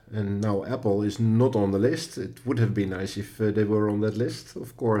copyright. And now Apple is not on the list. It would have been nice if they were on that list,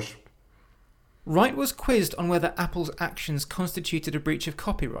 of course. Wright was quizzed on whether Apple's actions constituted a breach of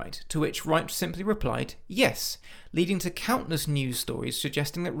copyright, to which Wright simply replied, yes, leading to countless news stories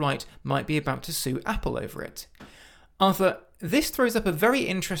suggesting that Wright might be about to sue Apple over it. Arthur, this throws up a very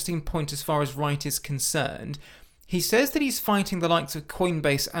interesting point as far as Wright is concerned. He says that he's fighting the likes of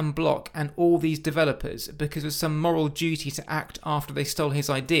Coinbase and Block and all these developers because of some moral duty to act after they stole his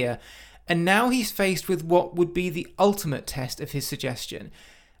idea, and now he's faced with what would be the ultimate test of his suggestion.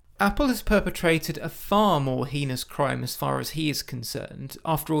 Apple has perpetrated a far more heinous crime as far as he is concerned.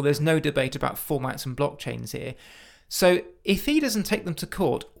 After all, there's no debate about formats and blockchains here. So if he doesn't take them to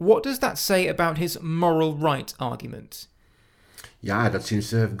court, what does that say about his moral right argument? Yeah, that seems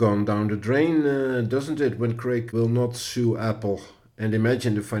to have gone down the drain, doesn't it, when Craig will not sue Apple? And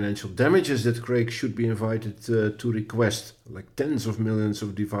imagine the financial damages that Craig should be invited to request, like tens of millions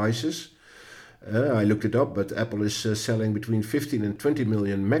of devices. I looked it up, but Apple is selling between 15 and 20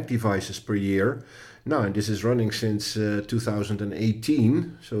 million Mac devices per year. Now, and this is running since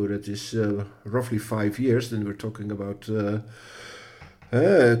 2018, so that is roughly 5 years. Then we're talking about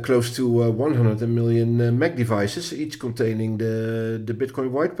close to 100 million Mac devices, each containing the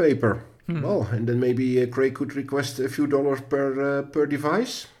Bitcoin white paper. Well, and then maybe Craig could request a few dollars per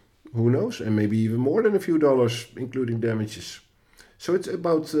device. Who knows? And maybe even more than a few dollars, including damages. So it's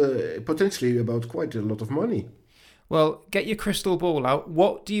about potentially about quite a lot of money. Well, get your crystal ball out.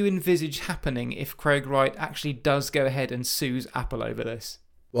 What do you envisage happening if Craig Wright actually does go ahead and sues Apple over this?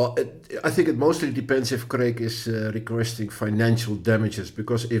 Well, I think it mostly depends if Craig is requesting financial damages,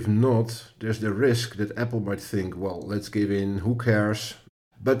 because if not, there's the risk that Apple might think, well, let's give in, who cares?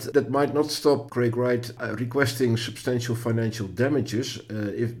 But that might not stop Craig Wright requesting substantial financial damages.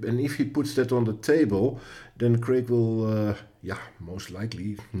 If he puts that on the table, then Craig will, most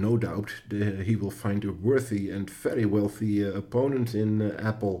likely, no doubt, he will find a worthy and very wealthy opponent in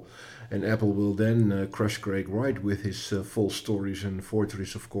Apple. And Apple will then crush Craig Wright with his false stories and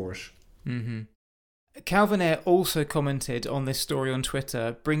forgeries, of course. Mm-hmm. Calvin Ayre also commented on this story on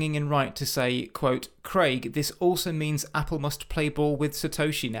Twitter, bringing in Wright to say, quote, "Craig, this also means Apple must play ball with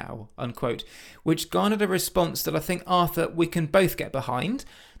Satoshi now," unquote, which garnered a response that I think, Arthur, we can both get behind.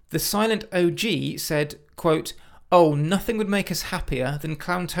 The silent OG said, quote, "Oh, nothing would make us happier than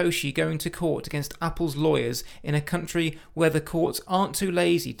Clown Toshi going to court against Apple's lawyers in a country where the courts aren't too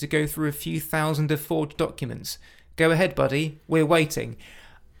lazy to go through a few thousand of forged documents. Go ahead, buddy, we're waiting."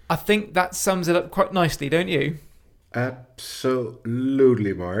 I think that sums it up quite nicely, don't you?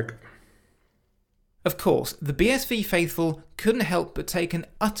 Absolutely, Mark. Of course, the BSV faithful couldn't help but take an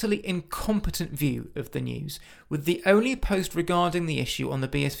utterly incompetent view of the news, with the only post regarding the issue on the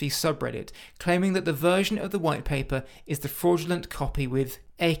BSV subreddit claiming that the version of the white paper is the fraudulent copy with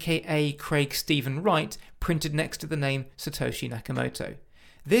aka Craig Stephen Wright printed next to the name Satoshi Nakamoto.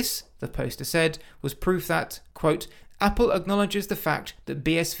 This, the poster said, was proof that, quote, "Apple acknowledges the fact that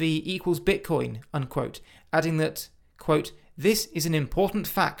BSV equals Bitcoin," unquote, adding that, quote, "This is an important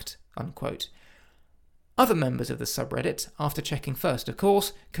fact," unquote. Other members of the subreddit, after checking first of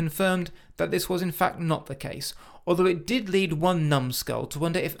course, confirmed that this was in fact not the case, although it did lead one numbskull to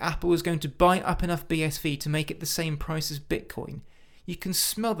wonder if Apple was going to buy up enough BSV to make it the same price as Bitcoin. You can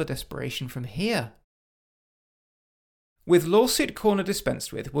smell the desperation from here. With Lawsuit Corner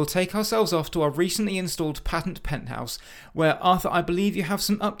dispensed with, we'll take ourselves off to our recently installed patent penthouse, where, Arthur, I believe you have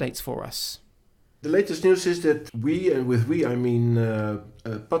some updates for us. The latest news is that we, and with we I mean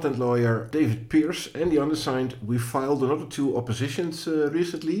patent lawyer David Pierce and the undersigned, we filed another 2 oppositions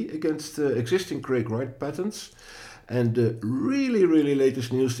recently against existing Craig Wright patents. And the really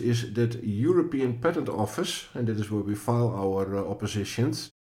latest news is that European Patent Office, and that is where we file our oppositions,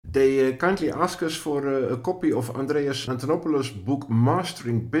 they kindly ask us for a copy of Andreas Antonopoulos' book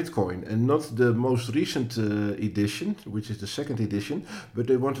Mastering Bitcoin, and not the most recent edition, which is the 2nd edition, but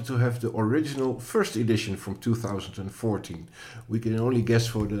they wanted to have the original 1st edition from 2014. We can only guess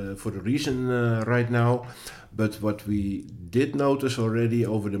for the reason right now, but what we did notice already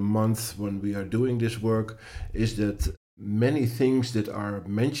over the month when we are doing this work is that many things that are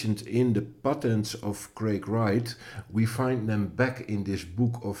mentioned in the patents of Craig Wright, we find them back in this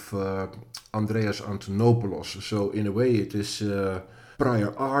book of Andreas Antonopoulos. So in a way it is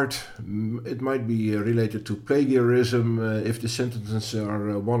prior art. It might be related to plagiarism if the sentences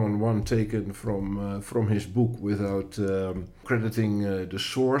are one-on-one taken from his book without crediting the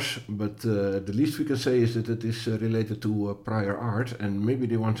source. But the least we can say is that it is related to prior art, and maybe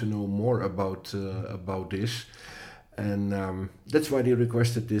they want to know more about this. And that's why they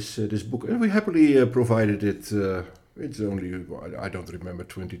requested this book, and we happily provided it. It's only, I don't remember,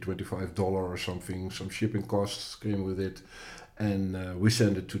 $25 or something. Some shipping costs came with it, and we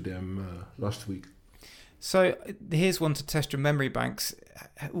sent it to them last week. So here's one to test your memory banks.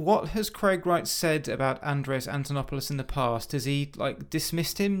 What has Craig Wright said about Andreas Antonopoulos in the past? Has he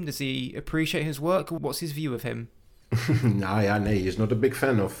dismissed him? Does he appreciate his work? What's his view of him? No, he's not a big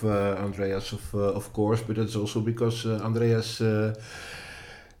fan of Andreas, of course, but it's also because Andreas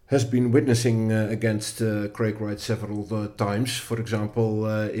has been witnessing against Craig Wright several times. For example,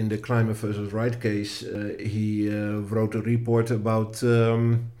 in the Clymer versus Wright case, he wrote a report about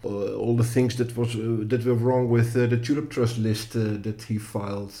all the things that were wrong with the Tulip Trust list that he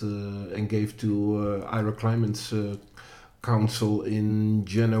filed and gave to Ira Kleiman's counsel in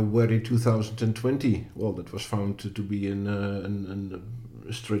January 2020. Well, that was found to be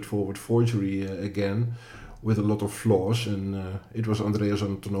a straightforward forgery again, with a lot of flaws, and it was Andreas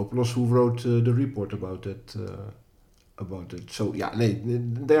Antonopoulos who wrote the report about that about it. So yeah,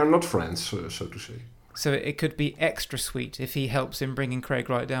 they are not friends, so to say. So it could be extra sweet if he helps in bringing Craig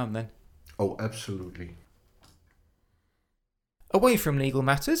Wright down then. Oh, absolutely. Away from legal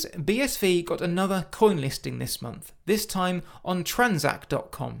matters, BSV got another coin listing this month, this time on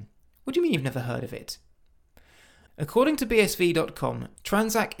Transac.com. What do you mean you've never heard of it? According to BSV.com,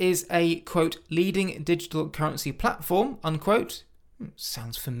 Transac is a, quote, leading digital currency platform, unquote.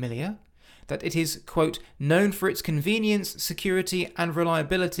 Sounds familiar. That it is, quote, known for its convenience, security and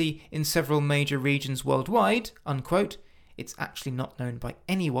reliability in several major regions worldwide, unquote. It's actually not known by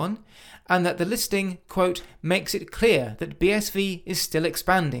anyone. And that the listing, quote, makes it clear that BSV is still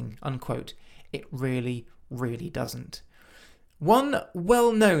expanding, unquote. It really, really doesn't. One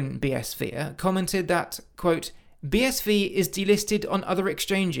well-known BSVer commented that, quote, BSV is delisted on other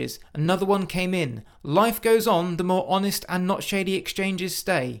exchanges. Another one came in. Life goes on the more honest and not shady exchanges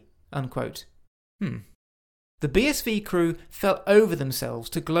stay. Unquote. The BSV crew fell over themselves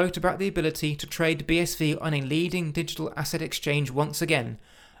to gloat about the ability to trade BSV on a leading digital asset exchange once again.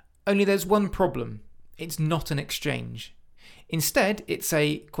 Only there's one problem. It's not an exchange. Instead, it's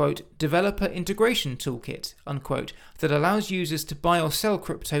a, quote, developer integration toolkit, unquote, that allows users to buy or sell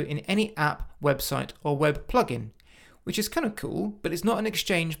crypto in any app, website, or web plugin, which is kind of cool, but it's not an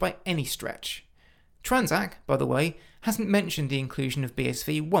exchange by any stretch. Transac, by the way, hasn't mentioned the inclusion of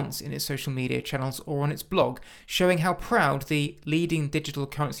BSV once in its social media channels or on its blog, showing how proud the leading digital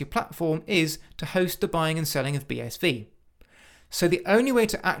currency platform is to host the buying and selling of BSV. So the only way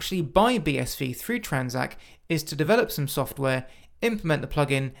to actually buy BSV through Transac is to develop some software, implement the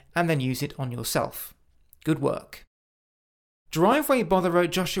plugin, and then use it on yourself. Good work. Driveway botherer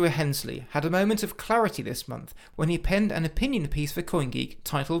Joshua Hensley had a moment of clarity this month when he penned an opinion piece for CoinGeek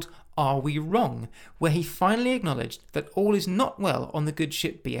titled Are We Wrong?, where he finally acknowledged that all is not well on the good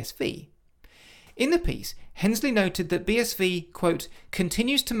ship BSV. In the piece, Hensley noted that BSV, quote,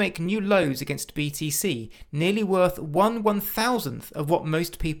 continues to make new lows against BTC, nearly worth 1/1000th of what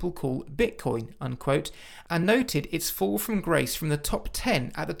most people call Bitcoin, unquote, and noted its fall from grace from the top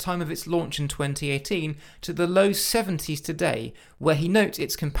 10 at the time of its launch in 2018 to the low 70s today, where he notes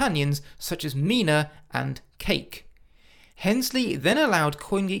its companions such as Mina and Cake. Hensley then allowed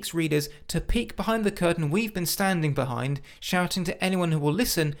CoinGeek's readers to peek behind the curtain we've been standing behind, shouting to anyone who will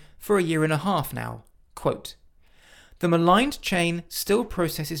listen for a year and a half now, quote, the maligned chain still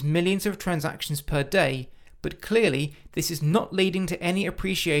processes millions of transactions per day, but clearly this is not leading to any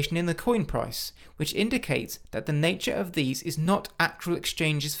appreciation in the coin price, which indicates that the nature of these is not actual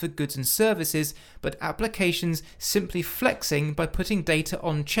exchanges for goods and services, but applications simply flexing by putting data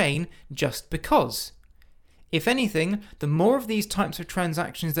on chain just because. If anything, the more of these types of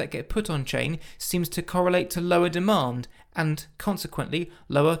transactions that get put on chain seems to correlate to lower demand and, consequently,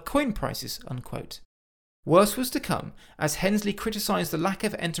 lower coin prices, unquote. Worse was to come, as Hensley criticised the lack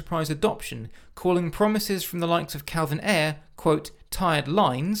of enterprise adoption, calling promises from the likes of Calvin Ayre, quote, tired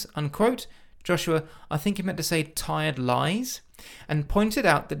lines, unquote. Joshua, I think he meant to say tired lies, and pointed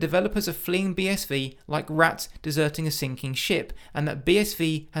out that developers are fleeing BSV like rats deserting a sinking ship, and that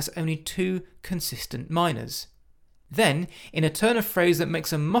BSV has only 2 consistent miners. Then, in a turn of phrase that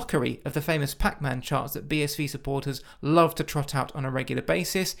makes a mockery of the famous Pac-Man charts that BSV supporters love to trot out on a regular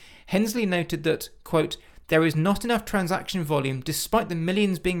basis, Hensley noted that, quote, there is not enough transaction volume despite the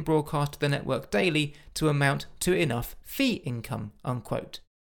millions being broadcast to the network daily to amount to enough fee income, unquote.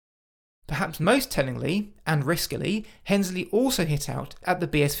 Perhaps most tellingly, and riskily, Hensley also hit out at the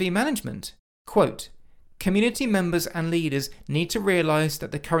BSV management. Quote, community members and leaders need to realise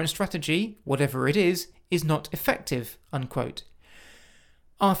that the current strategy, whatever it is not effective, unquote.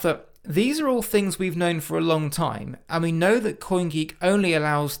 Arthur, these are all things we've known for a long time, and we know that CoinGeek only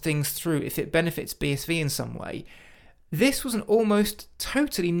allows things through if it benefits BSV in some way. This was an almost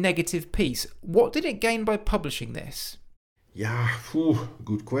totally negative piece. What did it gain by publishing this? Yeah,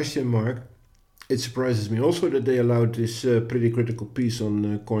 good question, Mark. It surprises me also that they allowed this pretty critical piece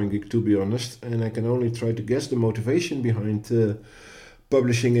on CoinGeek, to be honest, and I can only try to guess the motivation behind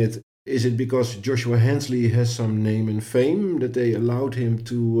publishing it. Is it because Joshua Hensley has some name and fame that they allowed him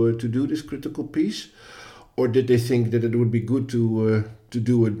to do this critical piece? Or did they think that it would be good to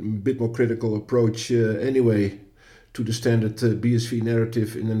do a bit more critical approach anyway to the standard BSV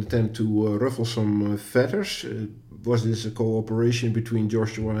narrative in an attempt to ruffle some feathers? Was this a cooperation between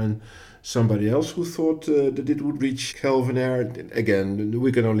Joshua and somebody else who thought that it would reach Calvin Ayre? Again,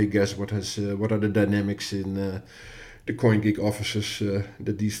 we can only guess what are the dynamics in the CoinGeek offices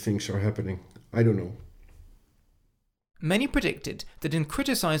that these things are happening. I don't know. Many predicted that in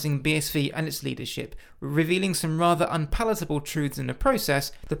criticising BSV and its leadership, revealing some rather unpalatable truths in the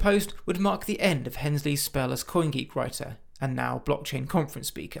process, the post would mark the end of Hensley's spell as CoinGeek writer, and now blockchain conference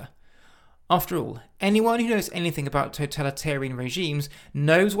speaker. After all, anyone who knows anything about totalitarian regimes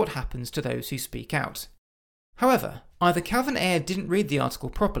knows what happens to those who speak out. However, either Calvin Ayre didn't read the article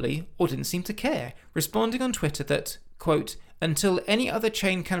properly or didn't seem to care, responding on Twitter that, quote, "Until any other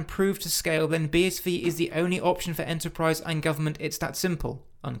chain can prove to scale, then BSV is the only option for enterprise and government, it's that simple,"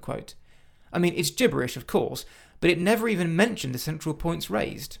 unquote. I mean, it's gibberish, of course, but it never even mentioned the central points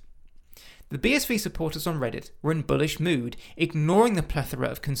raised. The BSV supporters on Reddit were in bullish mood, ignoring the plethora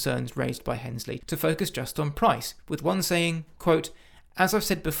of concerns raised by Hensley to focus just on price, with one saying, quote, "As I've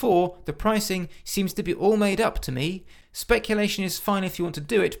said before, the pricing seems to be all made up to me. Speculation is fine if you want to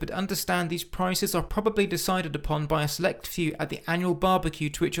do it, but understand these prices are probably decided upon by a select few at the annual barbecue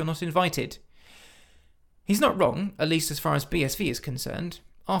to which you're not invited." He's not wrong, at least as far as BSV is concerned.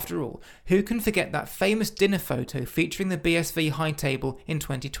 After all, who can forget that famous dinner photo featuring the BSV high table in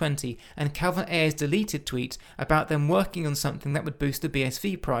 2020 and Calvin Ayre's deleted tweet about them working on something that would boost the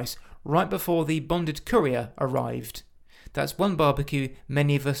BSV price right before the bonded courier arrived? That's one barbecue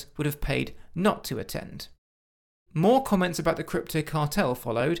many of us would have paid not to attend. More comments about the crypto cartel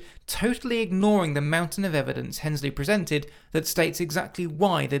followed, totally ignoring the mountain of evidence Hensley presented that states exactly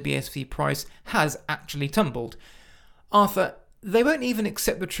why the BSV price has actually tumbled. Arthur, they won't even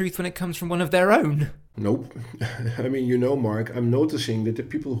accept the truth when it comes from one of their own. Nope. I mean, Mark, I'm noticing that the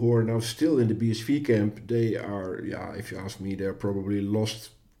people who are now still in the BSV camp, they are, if you ask me, they're probably lost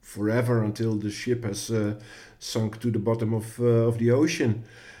forever until the ship has sunk to the bottom of the ocean.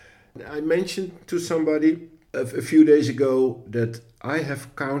 I mentioned to somebody a few days ago that I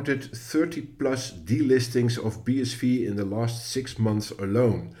have counted 30 plus delistings of BSV in the last 6 months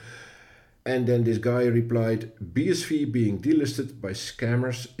alone. And then this guy replied, "BSV being delisted by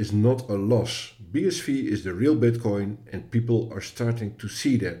scammers is not a loss. BSV is the real Bitcoin and people are starting to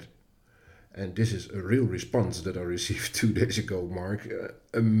see that." And this is a real response that I received 2 days ago, Mark.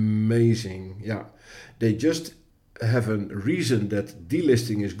 Amazing. Yeah, they just have a reason that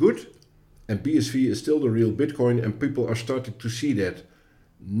delisting is good and BSV is still the real Bitcoin and people are starting to see that.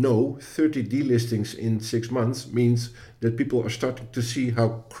 No, 30 delistings in 6 months means that people are starting to see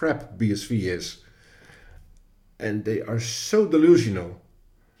how crap BSV is. And they are so delusional.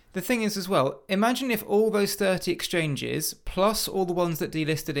 The thing is as well, imagine if all those 30 exchanges, plus all the ones that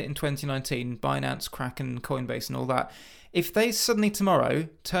delisted it in 2019, Binance, Kraken, Coinbase and all that, if they suddenly tomorrow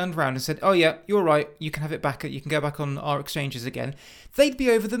turned around and said, "Oh yeah, you're right, you can have it back, you can go back on our exchanges again," they'd be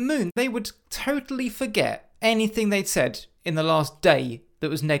over the moon. They would totally forget anything they'd said in the last day that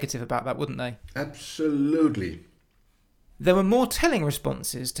was negative about that, wouldn't they? Absolutely. There were more telling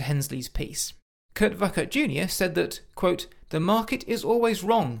responses to Hensley's piece. Kurt Vukert Jr. said that, quote, "The market is always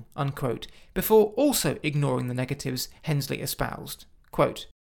wrong," unquote, before also ignoring the negatives Hensley espoused. Quote,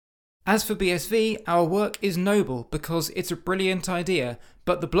 "As for BSV, our work is noble because it's a brilliant idea,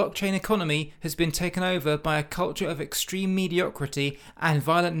 but the blockchain economy has been taken over by a culture of extreme mediocrity and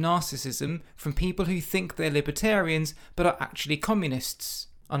violent narcissism from people who think they're libertarians but are actually communists,"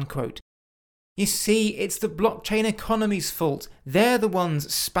 unquote. You see, it's the blockchain economy's fault. They're the ones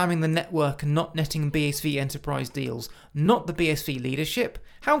spamming the network and not netting BSV enterprise deals, not the BSV leadership.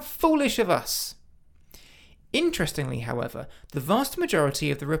 How foolish of us! Interestingly, however, the vast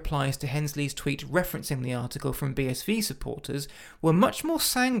majority of the replies to Hensley's tweet referencing the article from BSV supporters were much more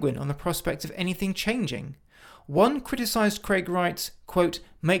sanguine on the prospect of anything changing. One criticised Craig Wright's, quote,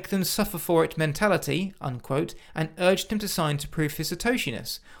 "make them suffer for it mentality," unquote, and urged him to sign to prove his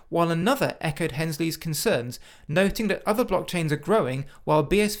Satoshiness, while another echoed Hensley's concerns, noting that other blockchains are growing while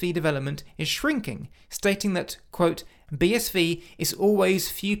BSV development is shrinking, stating that, quote, "BSV is always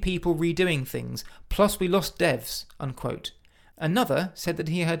few people redoing things, plus we lost devs," unquote. Another said that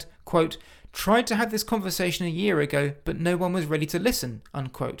he had, quote, "tried to have this conversation a year ago, but no one was ready to listen,"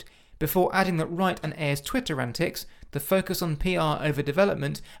 unquote, before adding that Wright and Ayre's Twitter antics, the focus on PR over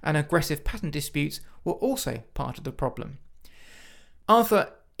development and aggressive patent disputes were also part of the problem.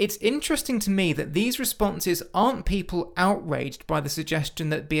 Arthur, it's interesting to me that these responses aren't people outraged by the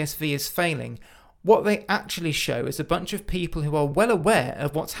suggestion that BSV is failing. What they actually show is a bunch of people who are well aware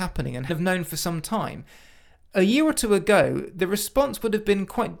of what's happening and have known for some time. A year or two ago, the response would have been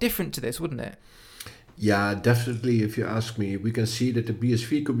quite different to this, wouldn't it? Yeah, definitely. If you ask me, we can see that the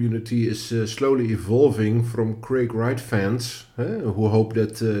BSV community is slowly evolving from Craig Wright fans who hope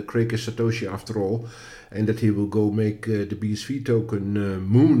that Craig is Satoshi after all and that he will go make the BSV token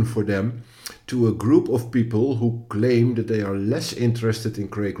moon for them, to a group of people who claim that they are less interested in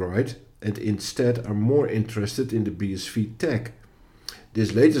Craig Wright and instead are more interested in the BSV tech.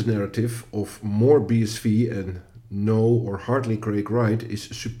 This latest narrative of more BSV and no or hardly Craig Wright is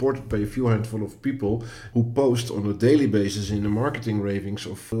supported by a few handful of people who post on a daily basis in the marketing ravings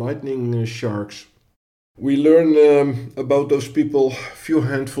of lightning sharks. We learn about those people, few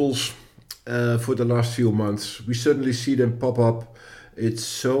handfuls, for the last few months. We suddenly see them pop up. It's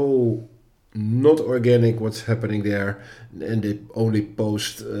so not organic what's happening there, and they only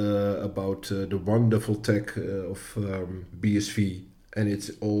post about the wonderful tech of BSV, and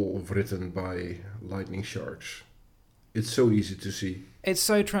it's all written by lightning sharks. It's so easy to see. It's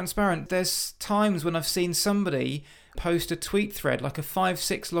so transparent. There's times when I've seen somebody post a tweet thread, like a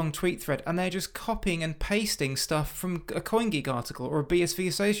 5-6 long tweet thread, and they're just copying and pasting stuff from a CoinGeek article or a BSV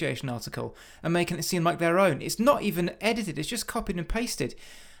Association article and making it seem like their own. It's not even edited, it's just copied and pasted.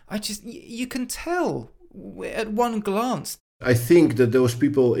 You can tell at one glance. I think that those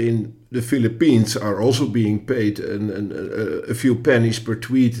people in the Philippines are also being paid a few pennies per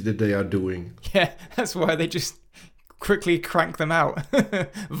tweet that they are doing. Yeah, that's why they just quickly crank them out.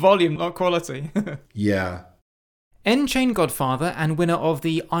 Volume, not quality. Yeah. N-Chain Godfather and winner of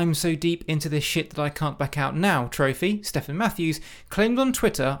the I'm so deep into this shit that I can't back out now trophy, Stephen Matthews, claimed on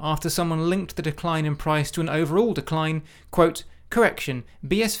Twitter after someone linked the decline in price to an overall decline, quote, "Correction,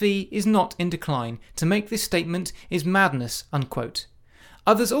 BSV is not in decline. To make this statement is madness," unquote.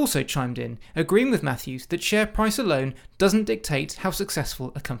 Others also chimed in, agreeing with Matthews that share price alone doesn't dictate how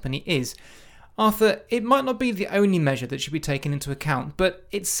successful a company is. Arthur, it might not be the only measure that should be taken into account, but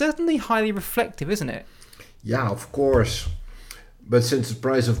it's certainly highly reflective, isn't it? Yeah, of course. But since the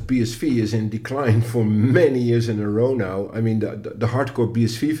price of BSV is in decline for many years in a row now, I mean, the hardcore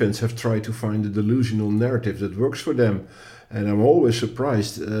BSV fans have tried to find a delusional narrative that works for them. And I'm always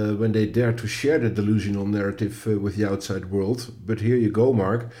surprised when they dare to share that delusional narrative with the outside world. But here you go,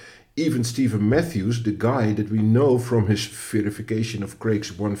 Mark. Even Stephen Matthews, the guy that we know from his verification of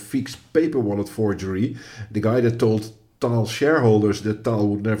Craig's OneFeex paper wallet forgery, the guy that told Tal shareholders that Tal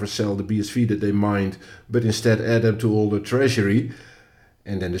would never sell the BSV that they mined, but instead add them to all the treasury.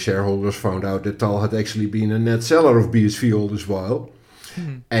 And then the shareholders found out that Tal had actually been a net seller of BSV all this while.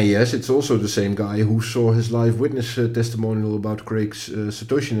 And yes, it's also the same guy who saw his live witness testimonial about Craig's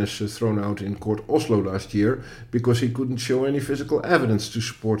Satoshiness thrown out in court Oslo last year because he couldn't show any physical evidence to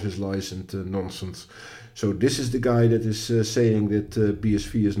support his lies and nonsense. So this is the guy that is saying that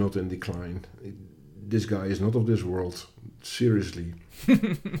BSV is not in decline. This guy is not of this world. Seriously.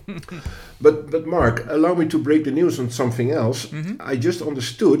 But Mark, allow me to break the news on something else. I just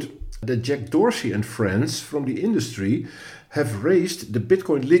understood that Jack Dorsey and friends from the industry have raised the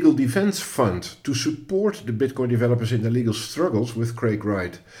Bitcoin Legal Defense Fund to support the Bitcoin developers in their legal struggles with Craig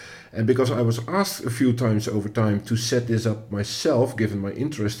Wright. And because I was asked a few times over time to set this up myself, given my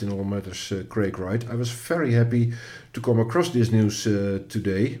interest in all matters Craig Wright, I was very happy to come across this news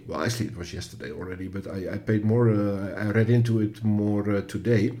today. Well, actually it was yesterday already, but I paid more, I read into it more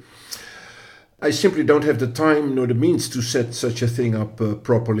today. I simply don't have the time nor the means to set such a thing up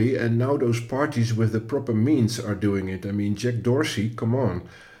properly, and now those parties with the proper means are doing it. I mean, Jack Dorsey, come on,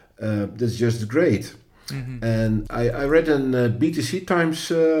 that's just great. And I read an BTC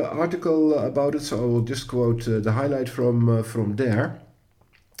Times article about it, so I will just quote the highlight from there.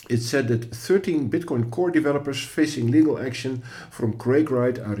 It said that 13 Bitcoin core developers facing legal action from Craig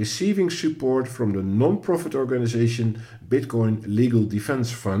Wright are receiving support from the non-profit organization Bitcoin Legal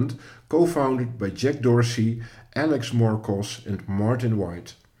Defense Fund, co-founded by Jack Dorsey, Alex Morkos and Martin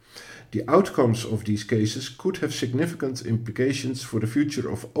White. The outcomes of these cases could have significant implications for the future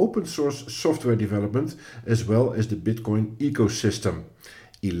of open source software development as well as the Bitcoin ecosystem.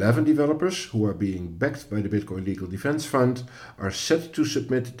 11 developers who are being backed by the Bitcoin Legal Defense Fund are set to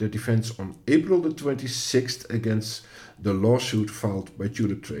submit their defense on April the 26th against the lawsuit filed by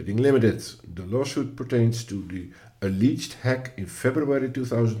Tulip Trading Limited. The lawsuit pertains to the alleged hack in February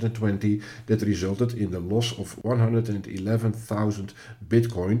 2020 that resulted in the loss of 111,000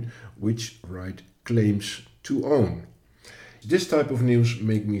 Bitcoin, which Wright claims to own. This type of news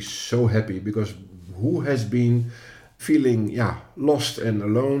makes me so happy because who has been feeling lost and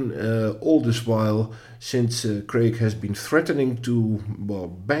alone all this while since Craig has been threatening to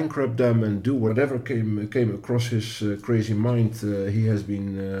bankrupt them and do whatever came across his crazy mind. He has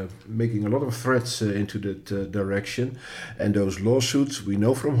been making a lot of threats into that direction, and those lawsuits we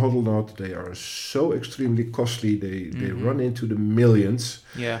know from Hodlnaut, they are so extremely costly. They run into the millions.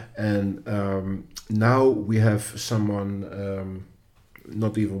 And now we have someone,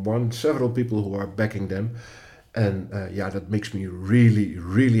 not even one, several people who are backing them. And that makes me really,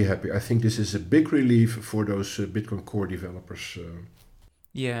 really happy. I think this is a big relief for those Bitcoin core developers.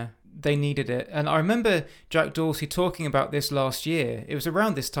 Yeah, they needed it. And I remember Jack Dorsey talking about this last year. It was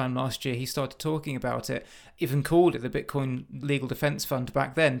around this time last year he started talking about it, even called it the Bitcoin Legal Defense Fund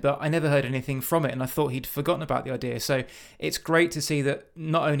back then, but I never heard anything from it, and I thought he'd forgotten about the idea. So it's great to see that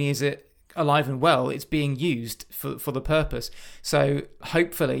not only is it alive and well, it's being used for the purpose. So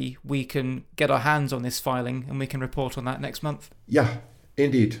hopefully we can get our hands on this filing and we can report on that next month. Yeah,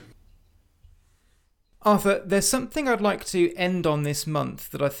 indeed. Arthur, there's something I'd like to end on this month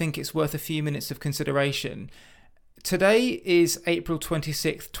that I think it's worth a few minutes of consideration. Today is April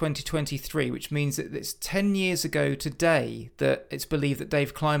 26th, 2023, which means that it's 10 years ago today that it's believed that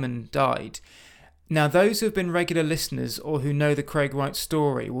Dave Kleiman died. Now, those who have been regular listeners or who know the Craig Wright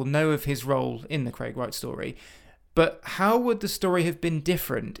story will know of his role in the Craig Wright story. But how would the story have been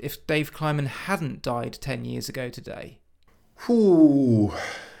different if Dave Kleiman hadn't died 10 years ago today? Ooh,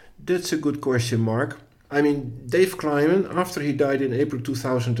 that's a good question, Mark. I mean, Dave Kleiman, after he died in April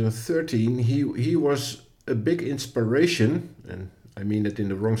 2013, he was a big inspiration, and I mean it in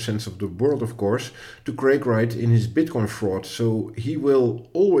the wrong sense of the word, of course, to Craig Wright in his Bitcoin fraud. So he will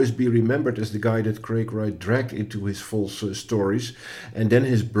always be remembered as the guy that Craig Wright dragged into his false stories, and then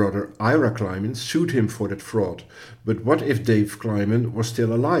his brother Ira Kleiman sued him for that fraud. But what if Dave Kleiman was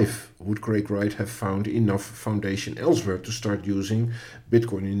still alive? Would Craig Wright have found enough foundation elsewhere to start using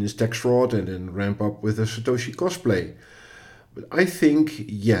Bitcoin in his tax fraud and then ramp up with a Satoshi cosplay? But I think,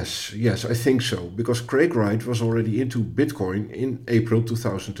 yes, I think so. Because Craig Wright was already into Bitcoin in April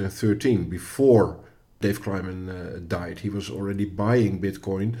 2013, before Dave Kleiman died. He was already buying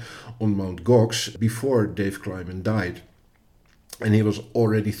Bitcoin on Mt. Gox before Dave Kleiman died. And he was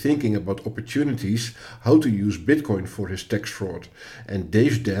already thinking about opportunities how to use Bitcoin for his tax fraud. And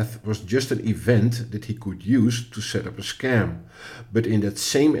Dave's death was just an event that he could use to set up a scam. But in that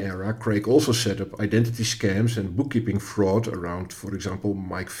same era, Craig also set up identity scams and bookkeeping fraud around, for example,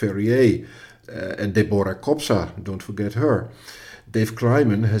 Mike Ferrier and Deborah Kopsa, don't forget her. Dave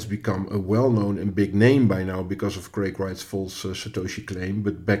Kleiman has become a well-known and big name by now because of Craig Wright's false Satoshi claim,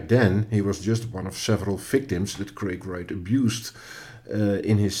 but back then he was just one of several victims that Craig Wright abused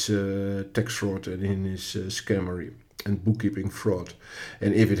in his tax fraud and in his scammery and bookkeeping fraud.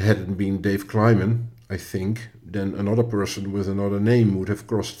 And if it hadn't been Dave Kleiman, I think, then another person with another name would have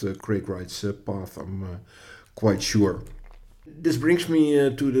crossed Craig Wright's path, I'm quite sure. This brings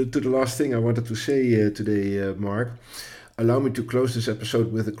me to the last thing I wanted to say today, Mark. Allow me to close this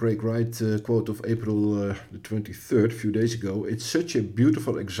episode with a Craig Wright quote of April the 23rd, a few days ago. It's such a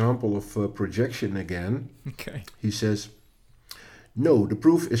beautiful example of projection again. Okay. He says, "No, the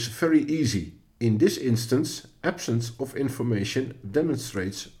proof is very easy. In this instance, absence of information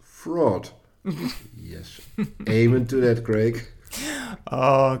demonstrates fraud." Yes. Amen to that, Craig.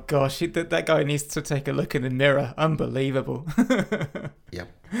 Oh, gosh, that guy needs to take a look in the mirror. Unbelievable. Yep.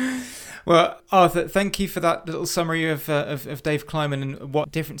 Well, Arthur, thank you for that little summary of Dave Kleiman and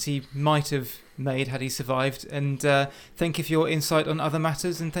what difference he might have made had he survived. And thank you for your insight on other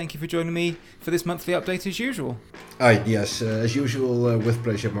matters. And thank you for joining me for this monthly update as usual. Yes, as usual, with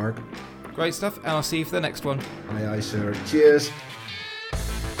pleasure, Mark. Great stuff. And I'll see you for the next one. Aye, sir. Cheers.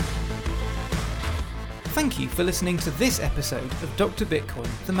 Thank you for listening to this episode of Dr. Bitcoin,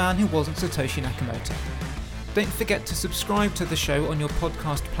 the man who wasn't Satoshi Nakamoto. Don't forget to subscribe to the show on your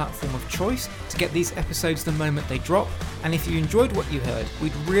podcast platform of choice to get these episodes the moment they drop. And if you enjoyed what you heard,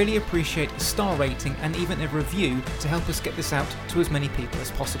 we'd really appreciate a star rating and even a review to help us get this out to as many people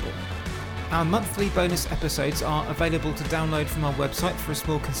as possible. Our monthly bonus episodes are available to download from our website for a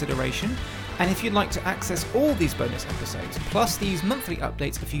small consideration. And if you'd like to access all these bonus episodes, plus these monthly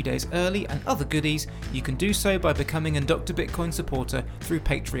updates a few days early and other goodies, you can do so by becoming a Dr. Bitcoin supporter through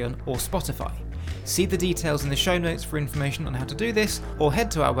Patreon or Spotify. See the details in the show notes for information on how to do this, or head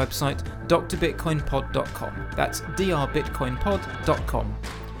to our website, drbitcoinpod.com. That's drbitcoinpod.com.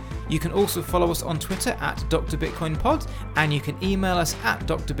 You can also follow us on Twitter at drbitcoinpod, and you can email us at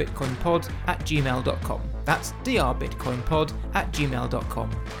drbitcoinpod@gmail.com. That's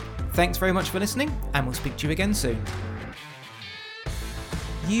drbitcoinpod@gmail.com. Thanks very much for listening, and we'll speak to you again soon.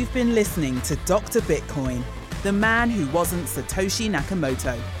 You've been listening to Dr. Bitcoin, the man who wasn't Satoshi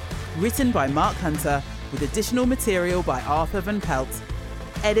Nakamoto. Written by Mark Hunter, with additional material by Arthur Van Pelt.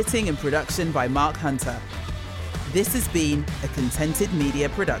 Editing and production by Mark Hunter. This has been a Contented Media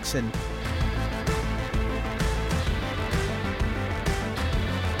production.